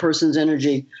feel the person's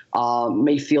energy,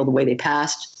 may feel the way they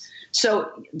passed. So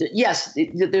yes,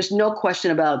 there's no question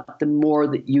about the more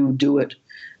that you do it,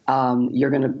 you're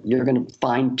gonna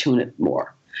fine tune it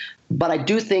more. But I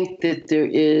do think that there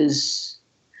is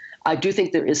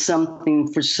something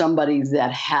for somebody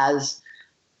that has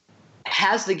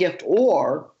the gift,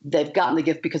 or they've gotten the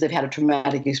gift because they've had a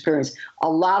traumatic experience. A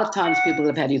lot of times people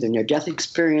have had either near-death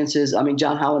experiences. I mean,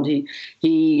 John Holland,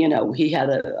 he had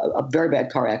a very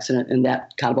bad car accident, and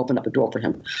that kind of opened up a door for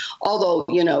him. Although,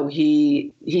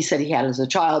 he said he had it as a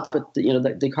child, but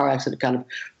the car accident kind of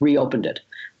reopened it.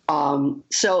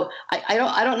 So I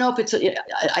don't know if it's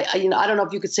I don't know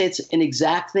if you could say it's an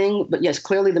exact thing, but yes,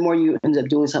 clearly the more you end up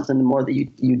doing something, the more that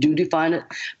you do define it.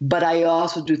 But I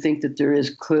also do think that there is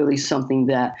clearly something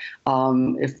that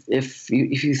if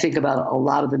you think about a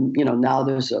lot of them, now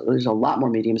there's a lot more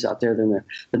mediums out there than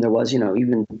there was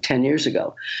even 10 years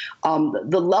ago.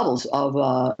 The levels of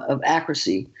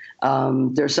accuracy,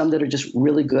 there's some that are just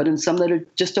really good and some that are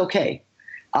just okay.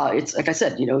 It's like I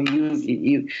said,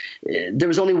 there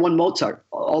was only one Mozart,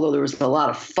 although there was a lot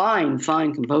of fine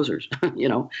composers,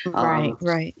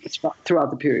 right.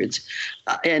 throughout the periods.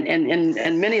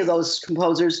 And many of those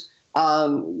composers,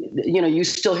 you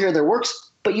still hear their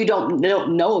works, but you don't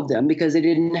know of them because they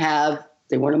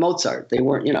weren't a Mozart. They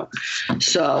weren't,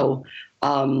 So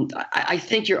I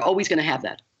think you're always going to have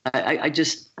that.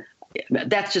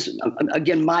 That's just,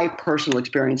 again, my personal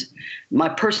experience,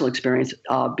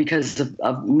 because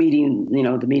of meeting,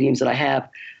 the mediums that I have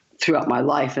throughout my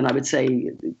life. And I would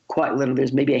say quite literally,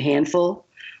 there's maybe a handful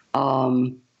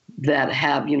that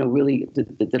have, really,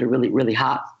 that are really, really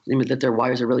hot, that their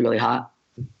wires are really, really hot.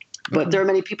 But there are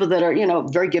many people that are,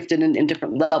 very gifted in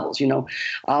different levels. We're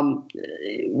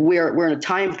in a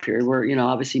time period where,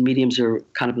 obviously mediums are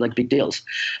kind of like big deals.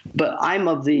 But I'm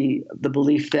of the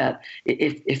belief that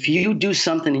if you do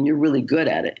something and you're really good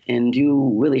at it and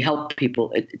you really help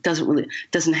people, it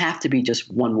doesn't have to be just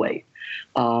one way.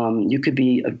 You could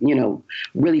be,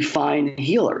 really fine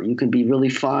healer. You could be really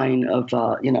fine of,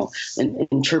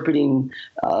 interpreting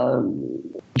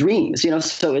dreams.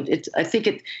 So I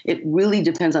think it really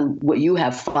depends on what you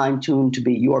have fine-tuned to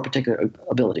be your particular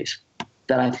abilities.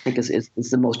 That I think is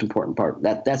the most important part.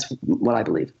 That's what I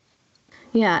believe.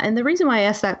 Yeah, and the reason why I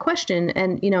asked that question,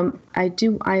 and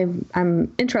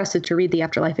I'm interested to read the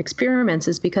Afterlife Experiments,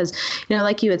 is because,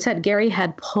 like you had said, Gary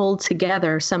had pulled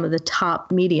together some of the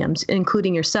top mediums,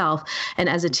 including yourself, and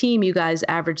as a team, you guys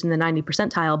averaged in the 90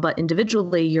 percentile, but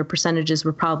individually, your percentages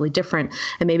were probably different.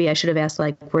 And maybe I should have asked,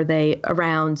 were they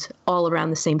all around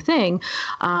the same thing?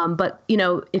 But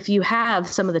if you have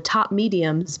some of the top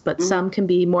mediums, but some can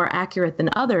be more accurate than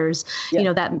others,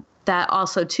 that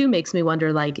also too makes me wonder,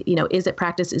 is it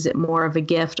practice? Is it more of a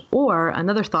gift? Or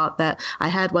another thought that I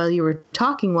had while you were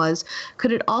talking was,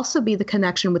 could it also be the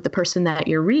connection with the person that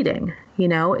you're reading?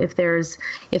 If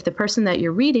the person that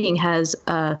you're reading has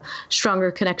a stronger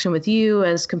connection with you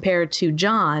as compared to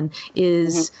John,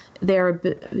 is there,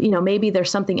 maybe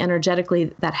there's something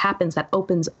energetically that happens that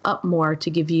opens up more to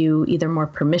give you either more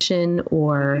permission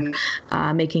or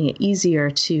making it easier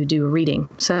to do a reading.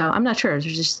 So I'm not sure. There's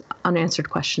just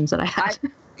unanswered questions that I had.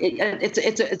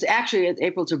 It's actually,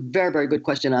 April, it's a very, very good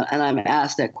question, and I'm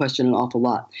asked that question an awful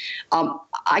lot.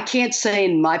 I can't say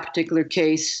in my particular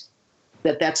case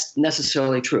that that's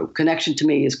necessarily true. Connection to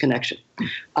me is connection.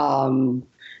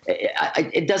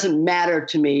 It doesn't matter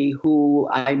to me who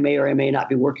I may or may not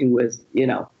be working with.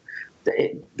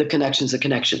 The connection's a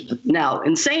connection. Now,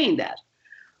 in saying that,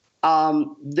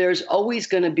 there's always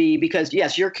going to be, because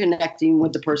yes, you're connecting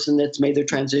with the person that's made their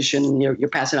transition. You're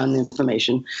passing on the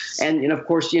information, and of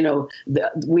course, we know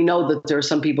that there are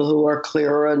some people who are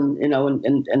clearer, and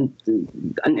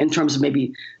in terms of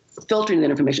maybe filtering that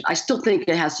information. I still think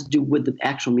it has to do with the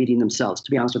actual meeting themselves,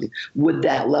 to be honest with you, with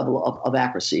that level of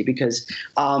accuracy, because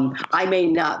I may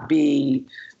not be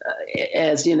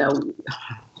as, I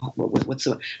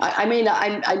may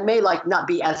not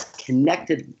be as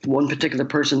connected to one particular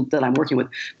person that I'm working with,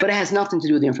 but it has nothing to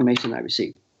do with the information I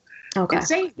receive. Okay. And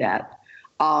saying that,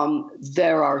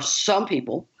 there are some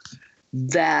people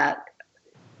that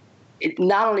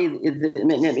not only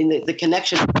the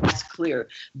connection is clear,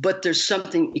 but there's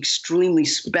something extremely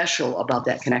special about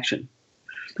that connection,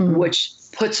 which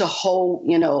puts a whole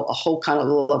kind of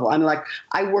level. I mean,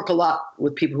 I work a lot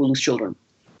with people who lose children,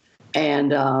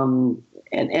 and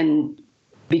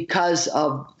because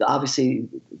of obviously,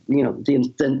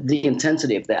 the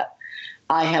intensity of that,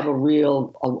 I have a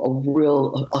real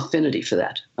affinity for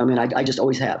that. I mean, I just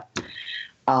always have,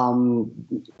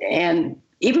 and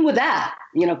even with that,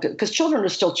 because children are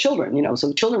still children,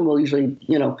 so children will usually,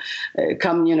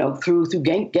 come, through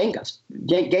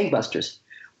gangbusters.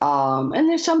 And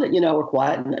there's some that, are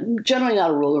quiet, and generally not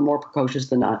a rule, or more precocious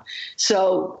than not.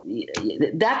 So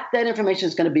that information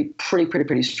is going to be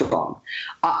pretty strong.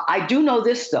 I do know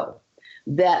this, though,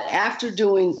 that after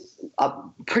doing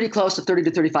pretty close to 30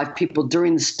 to 35 people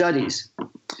during the studies,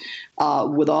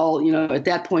 with all, at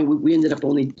that point, we ended up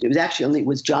it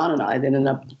was John and I that ended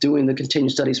up doing the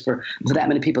continued studies for that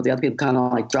many people. The other people kind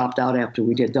of dropped out after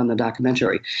we done the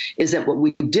documentary. Is that what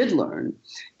we did learn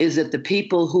is that the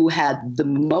people who had the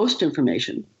most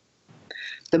information,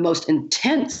 the most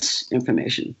intense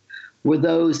information, were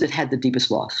those that had the deepest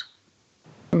loss.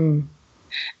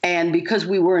 And because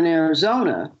we were in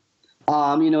Arizona,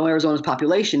 Arizona's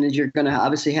population is, you're going to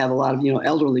obviously have a lot of,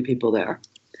 elderly people there.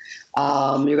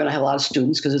 You're going to have a lot of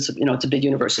students because it's a big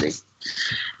university.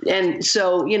 And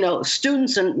so,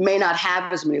 students may not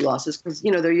have as many losses because,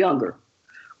 they're younger.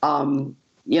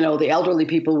 The elderly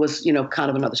people was, kind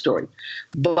of another story.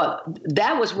 But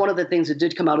that was one of the things that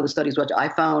did come out of the studies, which I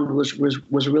found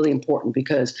was really important,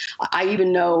 because I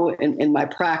even know in my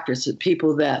practice that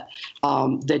people that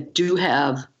do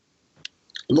have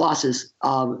losses,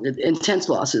 intense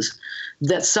losses,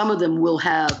 that some of them will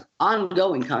have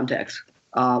ongoing contacts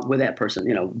with that person,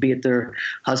 be it their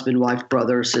husband, wife,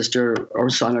 brother, sister, or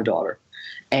son or daughter.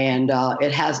 And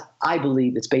I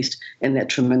believe it's based in that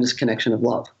tremendous connection of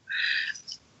love.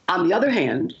 On the other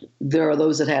hand, there are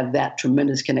those that have that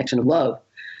tremendous connection of love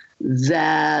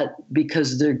that,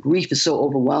 because their grief is so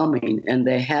overwhelming and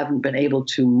they haven't been able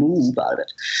to move out of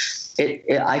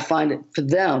it, I find it for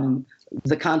them,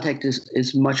 the contact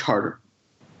is much harder.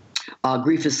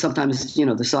 Grief is sometimes,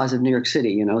 the size of New York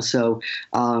City, so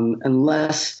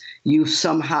unless you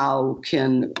somehow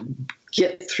can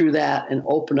get through that and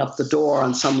open up the door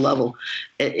on some level,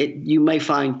 you may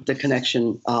find the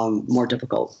connection more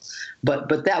difficult.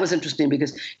 But that was interesting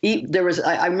because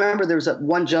I remember there was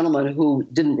one gentleman who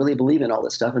didn't really believe in all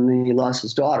this stuff, and then he lost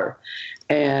his daughter,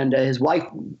 and his wife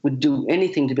would do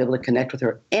anything to be able to connect with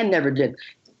her, and never did,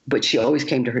 but she always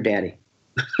came to her daddy.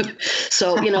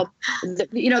 So,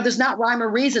 there's not rhyme or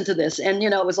reason to this. And,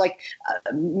 it was like,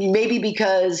 maybe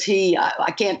because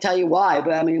I can't tell you why,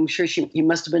 but I mean, I'm sure he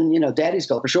must have been, daddy's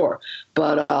girl for sure.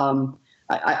 But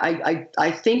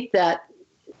I think that,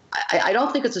 I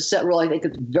don't think it's a set rule. I think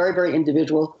it's very, very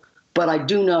individual. But I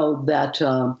do know that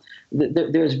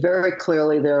there's very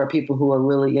clearly, there are people who are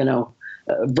really,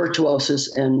 virtuosos,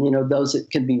 and, those that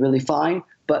can be really fine,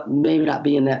 but maybe not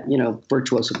be in that,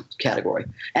 virtuoso category.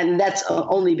 And that's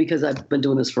only because I've been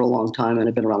doing this for a long time and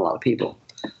I've been around a lot of people.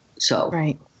 So,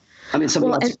 right. I mean,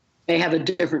 somebody else may have a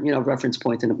different, reference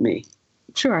point than me.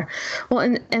 Sure. Well,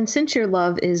 and since your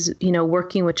love is,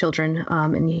 working with children,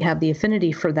 and you have the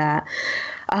affinity for that,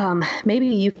 maybe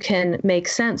you can make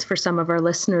sense for some of our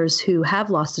listeners who have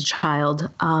lost a child.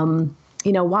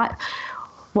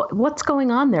 What's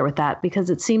going on there with that? Because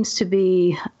it seems to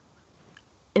be,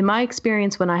 in my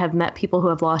experience, when I have met people who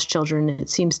have lost children, it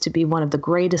seems to be one of the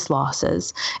greatest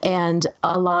losses. And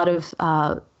a lot of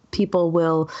people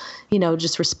will,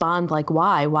 just respond like,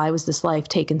 why? Why was this life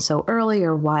taken so early?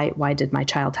 Or why did my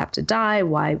child have to die?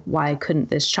 Why couldn't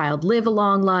this child live a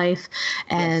long life?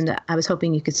 And yes. I was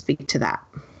hoping you could speak to that.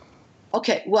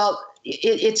 Okay, well,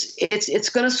 it's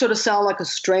going to sort of sound like a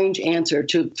strange answer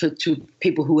to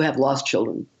people who have lost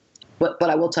children. But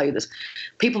I will tell you this.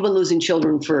 People have been losing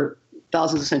children for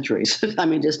thousands of centuries. I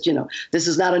mean, just, this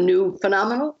is not a new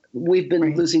phenomenon. We've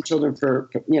been losing children for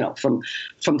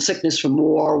from sickness, from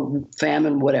war,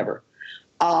 famine, whatever.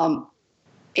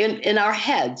 In our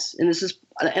heads, and this is,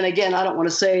 and again, I don't want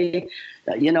to say,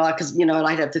 because, and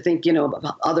I'd have to think,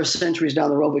 about other centuries down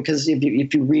the road, because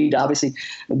if you read, obviously,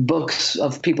 books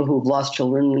of people who've lost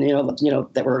children,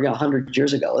 that were 100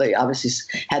 years ago, they obviously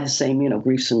had the same,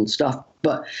 griefs and stuff,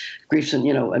 but griefs and,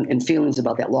 and feelings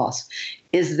about that loss,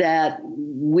 is that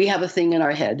we have a thing in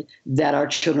our head that our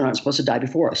children aren't supposed to die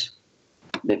before us.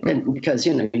 And because,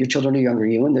 your children are younger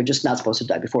than you, and they're just not supposed to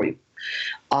die before you.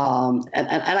 And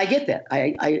I get that.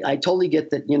 I totally get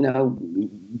that,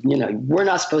 we're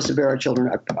not supposed to bury our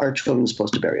children. Our children are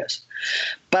supposed to bury us.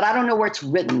 But I don't know where it's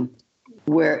written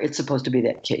where it's supposed to be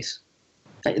that case.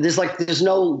 There's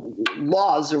no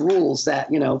laws or rules that,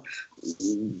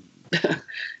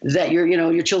 that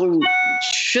your children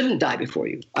shouldn't die before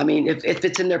you. I mean, if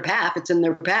it's in their path, it's in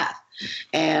their path.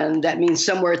 And that means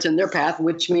somewhere it's in their path,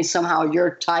 which means somehow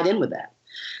you're tied in with that.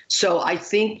 So I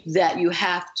think that you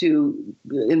have to,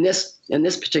 in this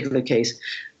particular case,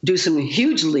 do some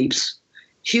huge leaps,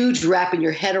 huge wrapping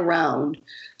your head around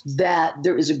that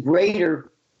there is a greater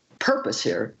purpose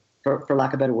here, for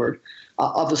lack of a better word,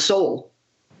 of the soul,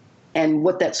 and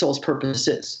what that soul's purpose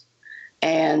is.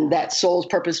 And that soul's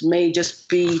purpose may just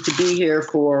be to be here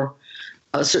for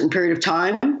a certain period of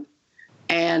time.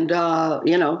 And,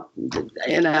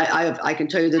 and I can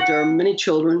tell you that there are many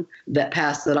children that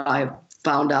passed that I've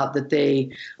found out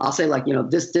that I'll say, like,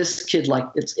 this kid, like,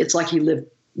 it's like he lived,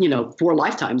 4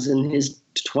 lifetimes in his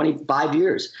 25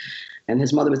 years. And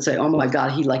his mother would say, oh my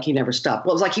God, he never stopped.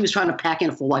 Well, it was like he was trying to pack in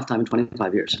a full lifetime in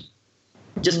 25 years.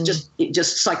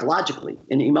 Just psychologically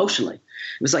and emotionally.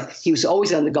 It was like he was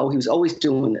always on the go. He was always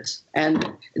doing this. And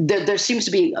there seems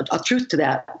to be a truth to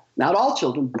that. Not all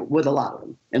children, but with a lot of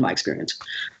them, in my experience.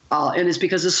 And it's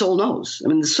because the soul knows. I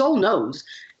mean, the soul knows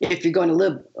if you're going to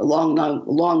live a long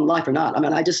life or not. I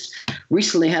mean, I just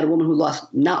recently had a woman who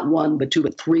lost not 1, but 2,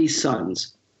 but 3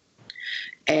 sons.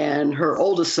 And her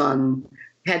oldest son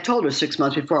had told her 6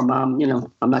 months before, Mom,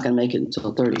 I'm not going to make it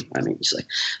until 30. I mean, she's like,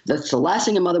 that's the last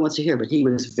thing a mother wants to hear. But he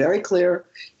was very clear.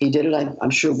 He did it,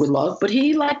 I'm sure, with love. But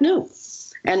he, knew.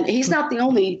 And he's not the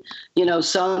only,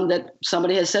 son that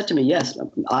somebody has said to me, yes,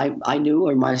 I knew,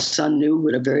 or my son knew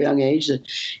at a very young age that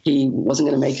he wasn't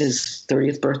going to make his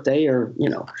 30th birthday or,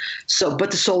 So, but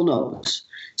the soul knows.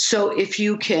 So if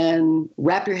you can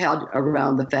wrap your head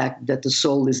around the fact that the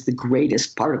soul is the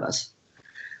greatest part of us,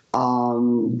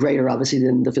 greater obviously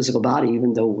than the physical body,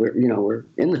 even though we're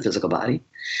in the physical body,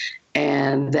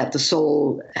 and that the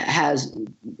soul has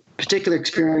particular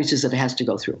experiences that it has to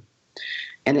go through.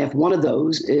 And if one of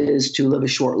those is to live a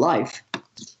short life,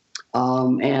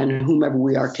 and whomever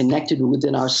we are connected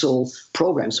within our soul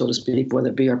program, so to speak, whether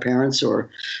it be our parents or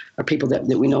people that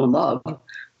we know and love,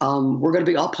 we're going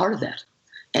to be all part of that.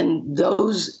 And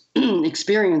those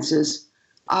experiences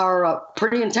are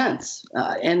pretty intense.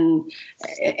 And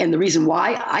the reason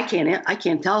why, I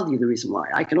can't tell you the reason why.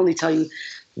 I can only tell you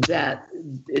that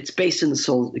it's based in the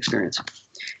soul experience.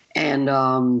 And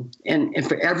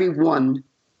for everyone,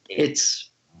 it's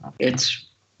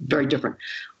very different.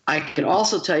 I can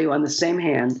also tell you on the same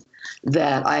hand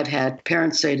that I've had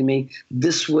parents say to me,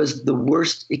 this was the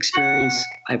worst experience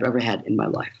I've ever had in my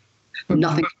life.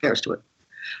 Nothing compares to it.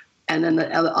 And then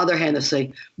on the other hand, they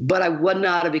say, but I would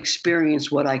not have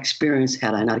experienced what I experienced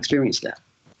had I not experienced that.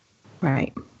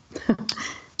 Right.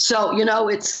 So,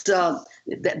 it's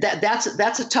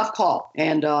that's a tough call.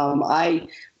 And I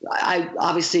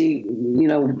obviously,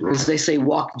 as they say,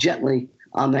 walk gently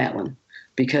on that one,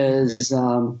 because it's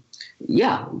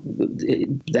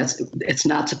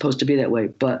not supposed to be that way.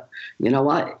 But you know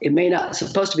what? It may not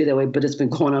supposed to be that way, but it's been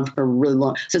going on for a really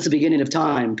long, since the beginning of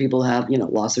time. People have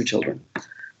lost their children.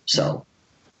 So,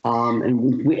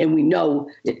 and we know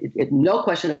it, no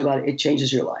question about it. It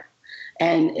changes your life.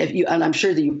 And and I'm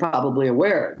sure that you're probably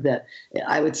aware that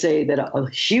I would say that a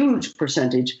huge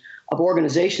percentage of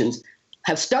organizations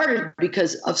have started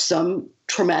because of some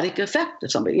traumatic effect of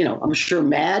somebody. I'm sure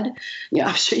MAD.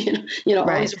 I'm sure all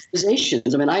Right. these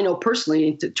organizations. I mean, I know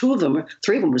personally 2 of them,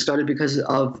 3 of them were started because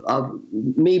of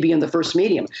me being the first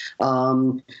medium.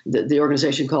 The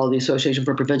organization called the Association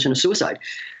for Prevention of Suicide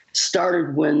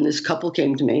started when this couple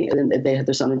came to me, and they had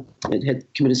their son had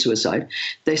committed suicide.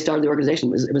 They started the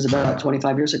organization. It was about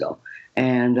 25 years ago.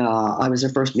 And I was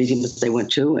their first meeting that they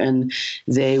went to, and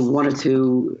they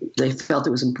felt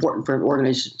it was important for an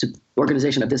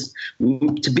organization of this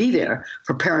to be there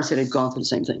for parents that had gone through the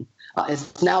same thing.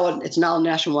 It's now a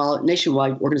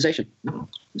nationwide organization.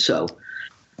 So,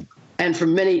 and for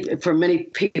many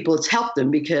people, it's helped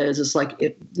them, because it's like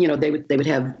they would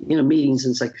have meetings,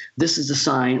 and it's like, this is a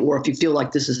sign, or if you feel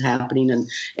like this is happening, and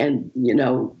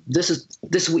this is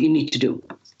what you need to do.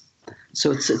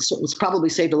 So it's probably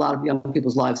saved a lot of young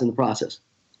people's lives in the process.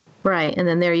 Right. And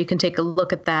then there you can take a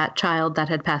look at that child that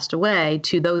had passed away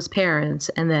to those parents,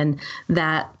 and then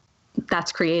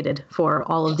that's created for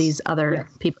all of these other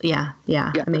people. Yeah.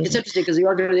 Amazing. It's interesting because the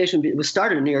organization was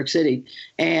started in New York City,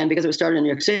 and because it was started in New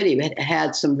York City, it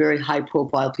had some very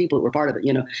high-profile people that were part of it.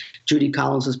 Judy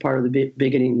Collins was part of the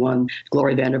beginning one,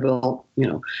 Gloria Vanderbilt,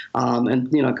 and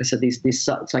like I said, these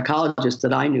psychologists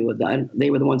that I knew, they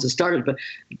were the ones that started, but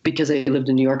because they lived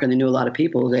in New York and they knew a lot of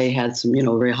people, they had some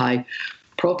very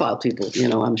high-profile people.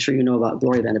 I'm sure you know about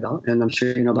Gloria Vanderbilt, and I'm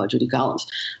sure you know about Judy Collins.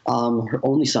 Her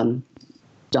only son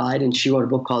died, and she wrote a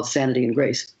book called Sanity and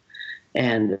Grace,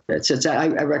 and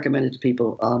I recommend it to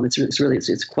people.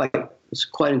 It's quite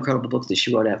an incredible book that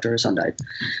she wrote after her son died.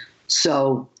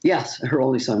 So yes, her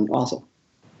only son also.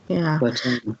 Yeah. But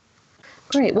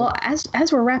great. Well, as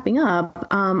we're wrapping up,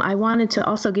 I wanted to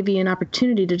also give you an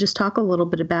opportunity to just talk a little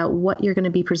bit about what you're going to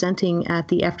be presenting at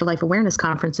the Afterlife Awareness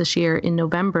Conference this year in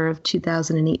November of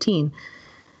 2018.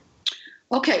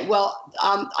 Okay, well,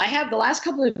 I have the last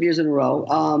couple of years in a row.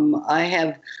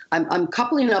 I'm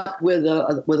coupling up with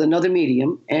another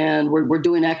medium, and we're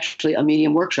doing actually a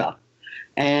medium workshop.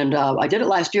 And I did it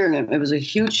last year, and it was a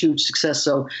huge success.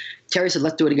 So Terry said,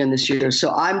 let's do it again this year.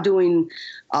 So I'm doing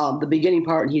the beginning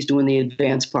part, and he's doing the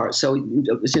advanced part. So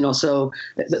so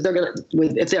they're gonna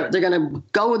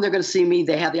go and they're gonna see me.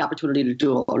 They have the opportunity to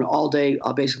do an all-day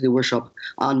basically workshop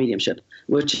on mediumship,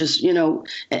 which is and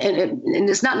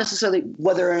it's not necessarily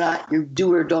whether or not you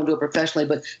do or don't do it professionally,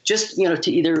 but just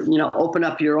to either open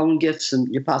up your own gifts and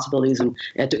your possibilities and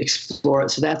to explore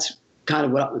it. So that's kind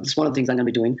of it's one of the things I'm going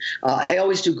to be doing. I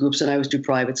always do groups and I always do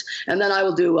privates, and then I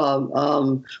will do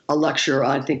a lecture.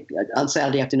 I think on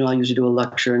Saturday afternoon I usually do a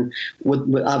lecture, and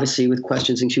obviously with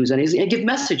questions and Q&As and give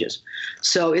messages.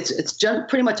 So it's just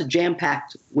pretty much a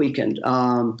jam-packed weekend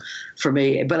for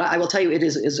me. But I will tell you, it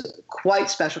is a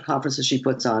quite special conference that she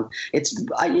puts on. I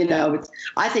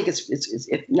think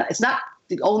it's not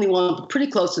the only one, but pretty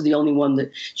close to the only one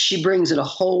that she brings at a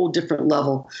whole different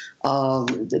level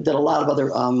that a lot of other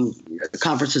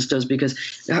conferences does, because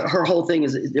her whole thing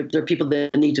is there are people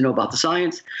that need to know about the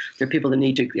science. There are people that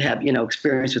need to have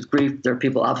experience with grief. There are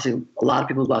people, obviously, a lot of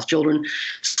people who lost children.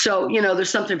 So there's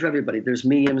something for everybody. There's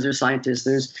mediums, there's scientists,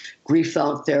 there's grief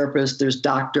therapists, there's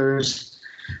doctors.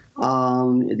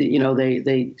 They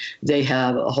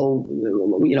have a whole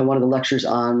one of the lectures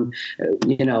on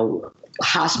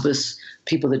hospice,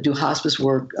 people that do hospice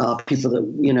work, people that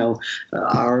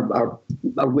are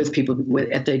with people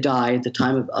if they die at the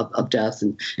time of death,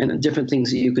 and different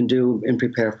things that you can do and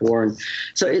prepare for. And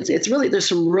so it's really, there's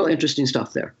some real interesting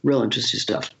stuff there, real interesting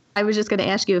stuff. I was just going to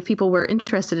ask you if people were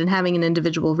interested in having an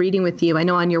individual reading with you. I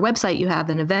know on your website you have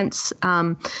an events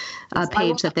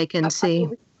page that they can see.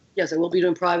 Yes, I will be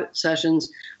doing private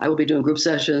sessions. I will be doing group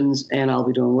sessions, and I'll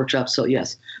be doing workshops. So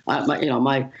yes,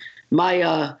 my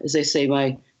as they say,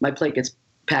 my plate gets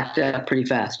packed that pretty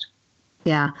fast.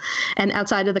 Yeah. And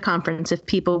outside of the conference, if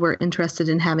people were interested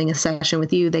in having a session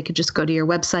with you, they could just go to your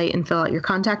website and fill out your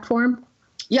contact form?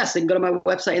 Yes, they can go to my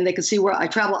website and they can see where I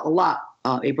travel a lot,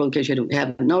 April, in case you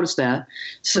haven't noticed that.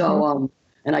 So,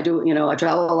 and I do, I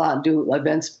travel a lot and do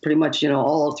events pretty much,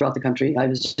 all throughout the country. I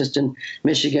was just in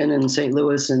Michigan and St.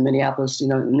 Louis and Minneapolis,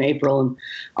 in April.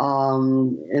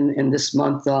 And this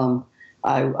month,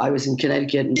 I was in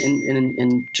Connecticut.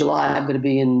 In July, I'm going to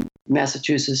be in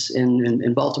Massachusetts,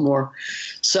 in Baltimore.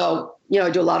 So, I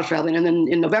do a lot of traveling. And then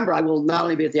in November, I will not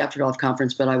only be at the After Golf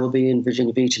Conference, but I will be in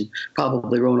Virginia Beach and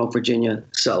probably Roanoke, Virginia.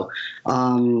 So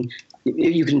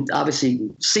you can obviously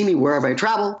see me wherever I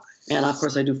travel. And, of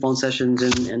course, I do phone sessions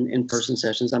and in-person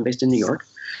sessions. I'm based in New York.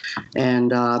 And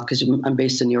because I'm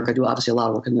based in New York, I do obviously a lot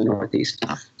of work in the Northeast.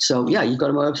 So, yeah, you go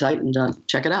to my website and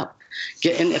check it out.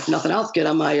 And if nothing else, get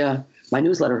on my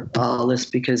newsletter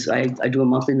list, because I do a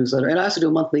monthly newsletter. And I also do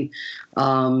a monthly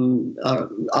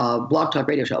blog talk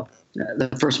radio show the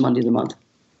first Monday of the month.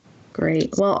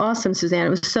 Great. Well, awesome, Suzanne. It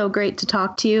was so great to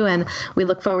talk to you, and we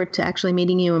look forward to actually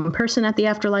meeting you in person at the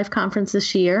Afterlife Conference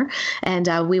this year. And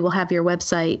we will have your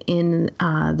website in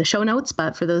the show notes.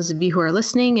 But for those of you who are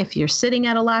listening, if you're sitting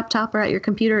at a laptop or at your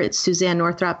computer, it's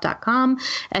SuzanneNorthrop.com,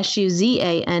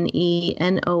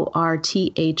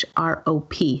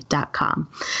 SuzanneNorthrop.com.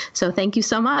 So thank you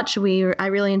so much. I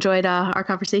really enjoyed our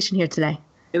conversation here today.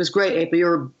 It was great, April. You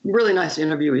were a really nice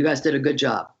interviewer. You guys did a good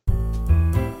job.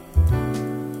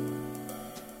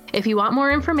 If you want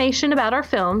more information about our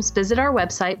films, visit our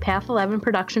website,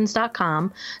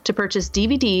 path11productions.com, to purchase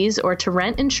DVDs or to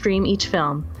rent and stream each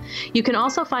film. You can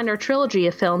also find our trilogy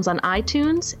of films on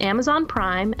iTunes, Amazon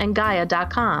Prime, and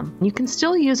Gaia.com. You can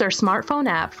still use our smartphone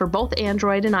app for both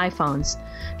Android and iPhones.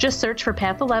 Just search for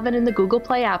Path 11 in the Google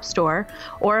Play App Store,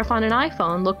 or if on an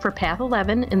iPhone, look for Path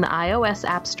 11 in the iOS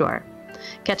App Store.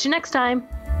 Catch you next time.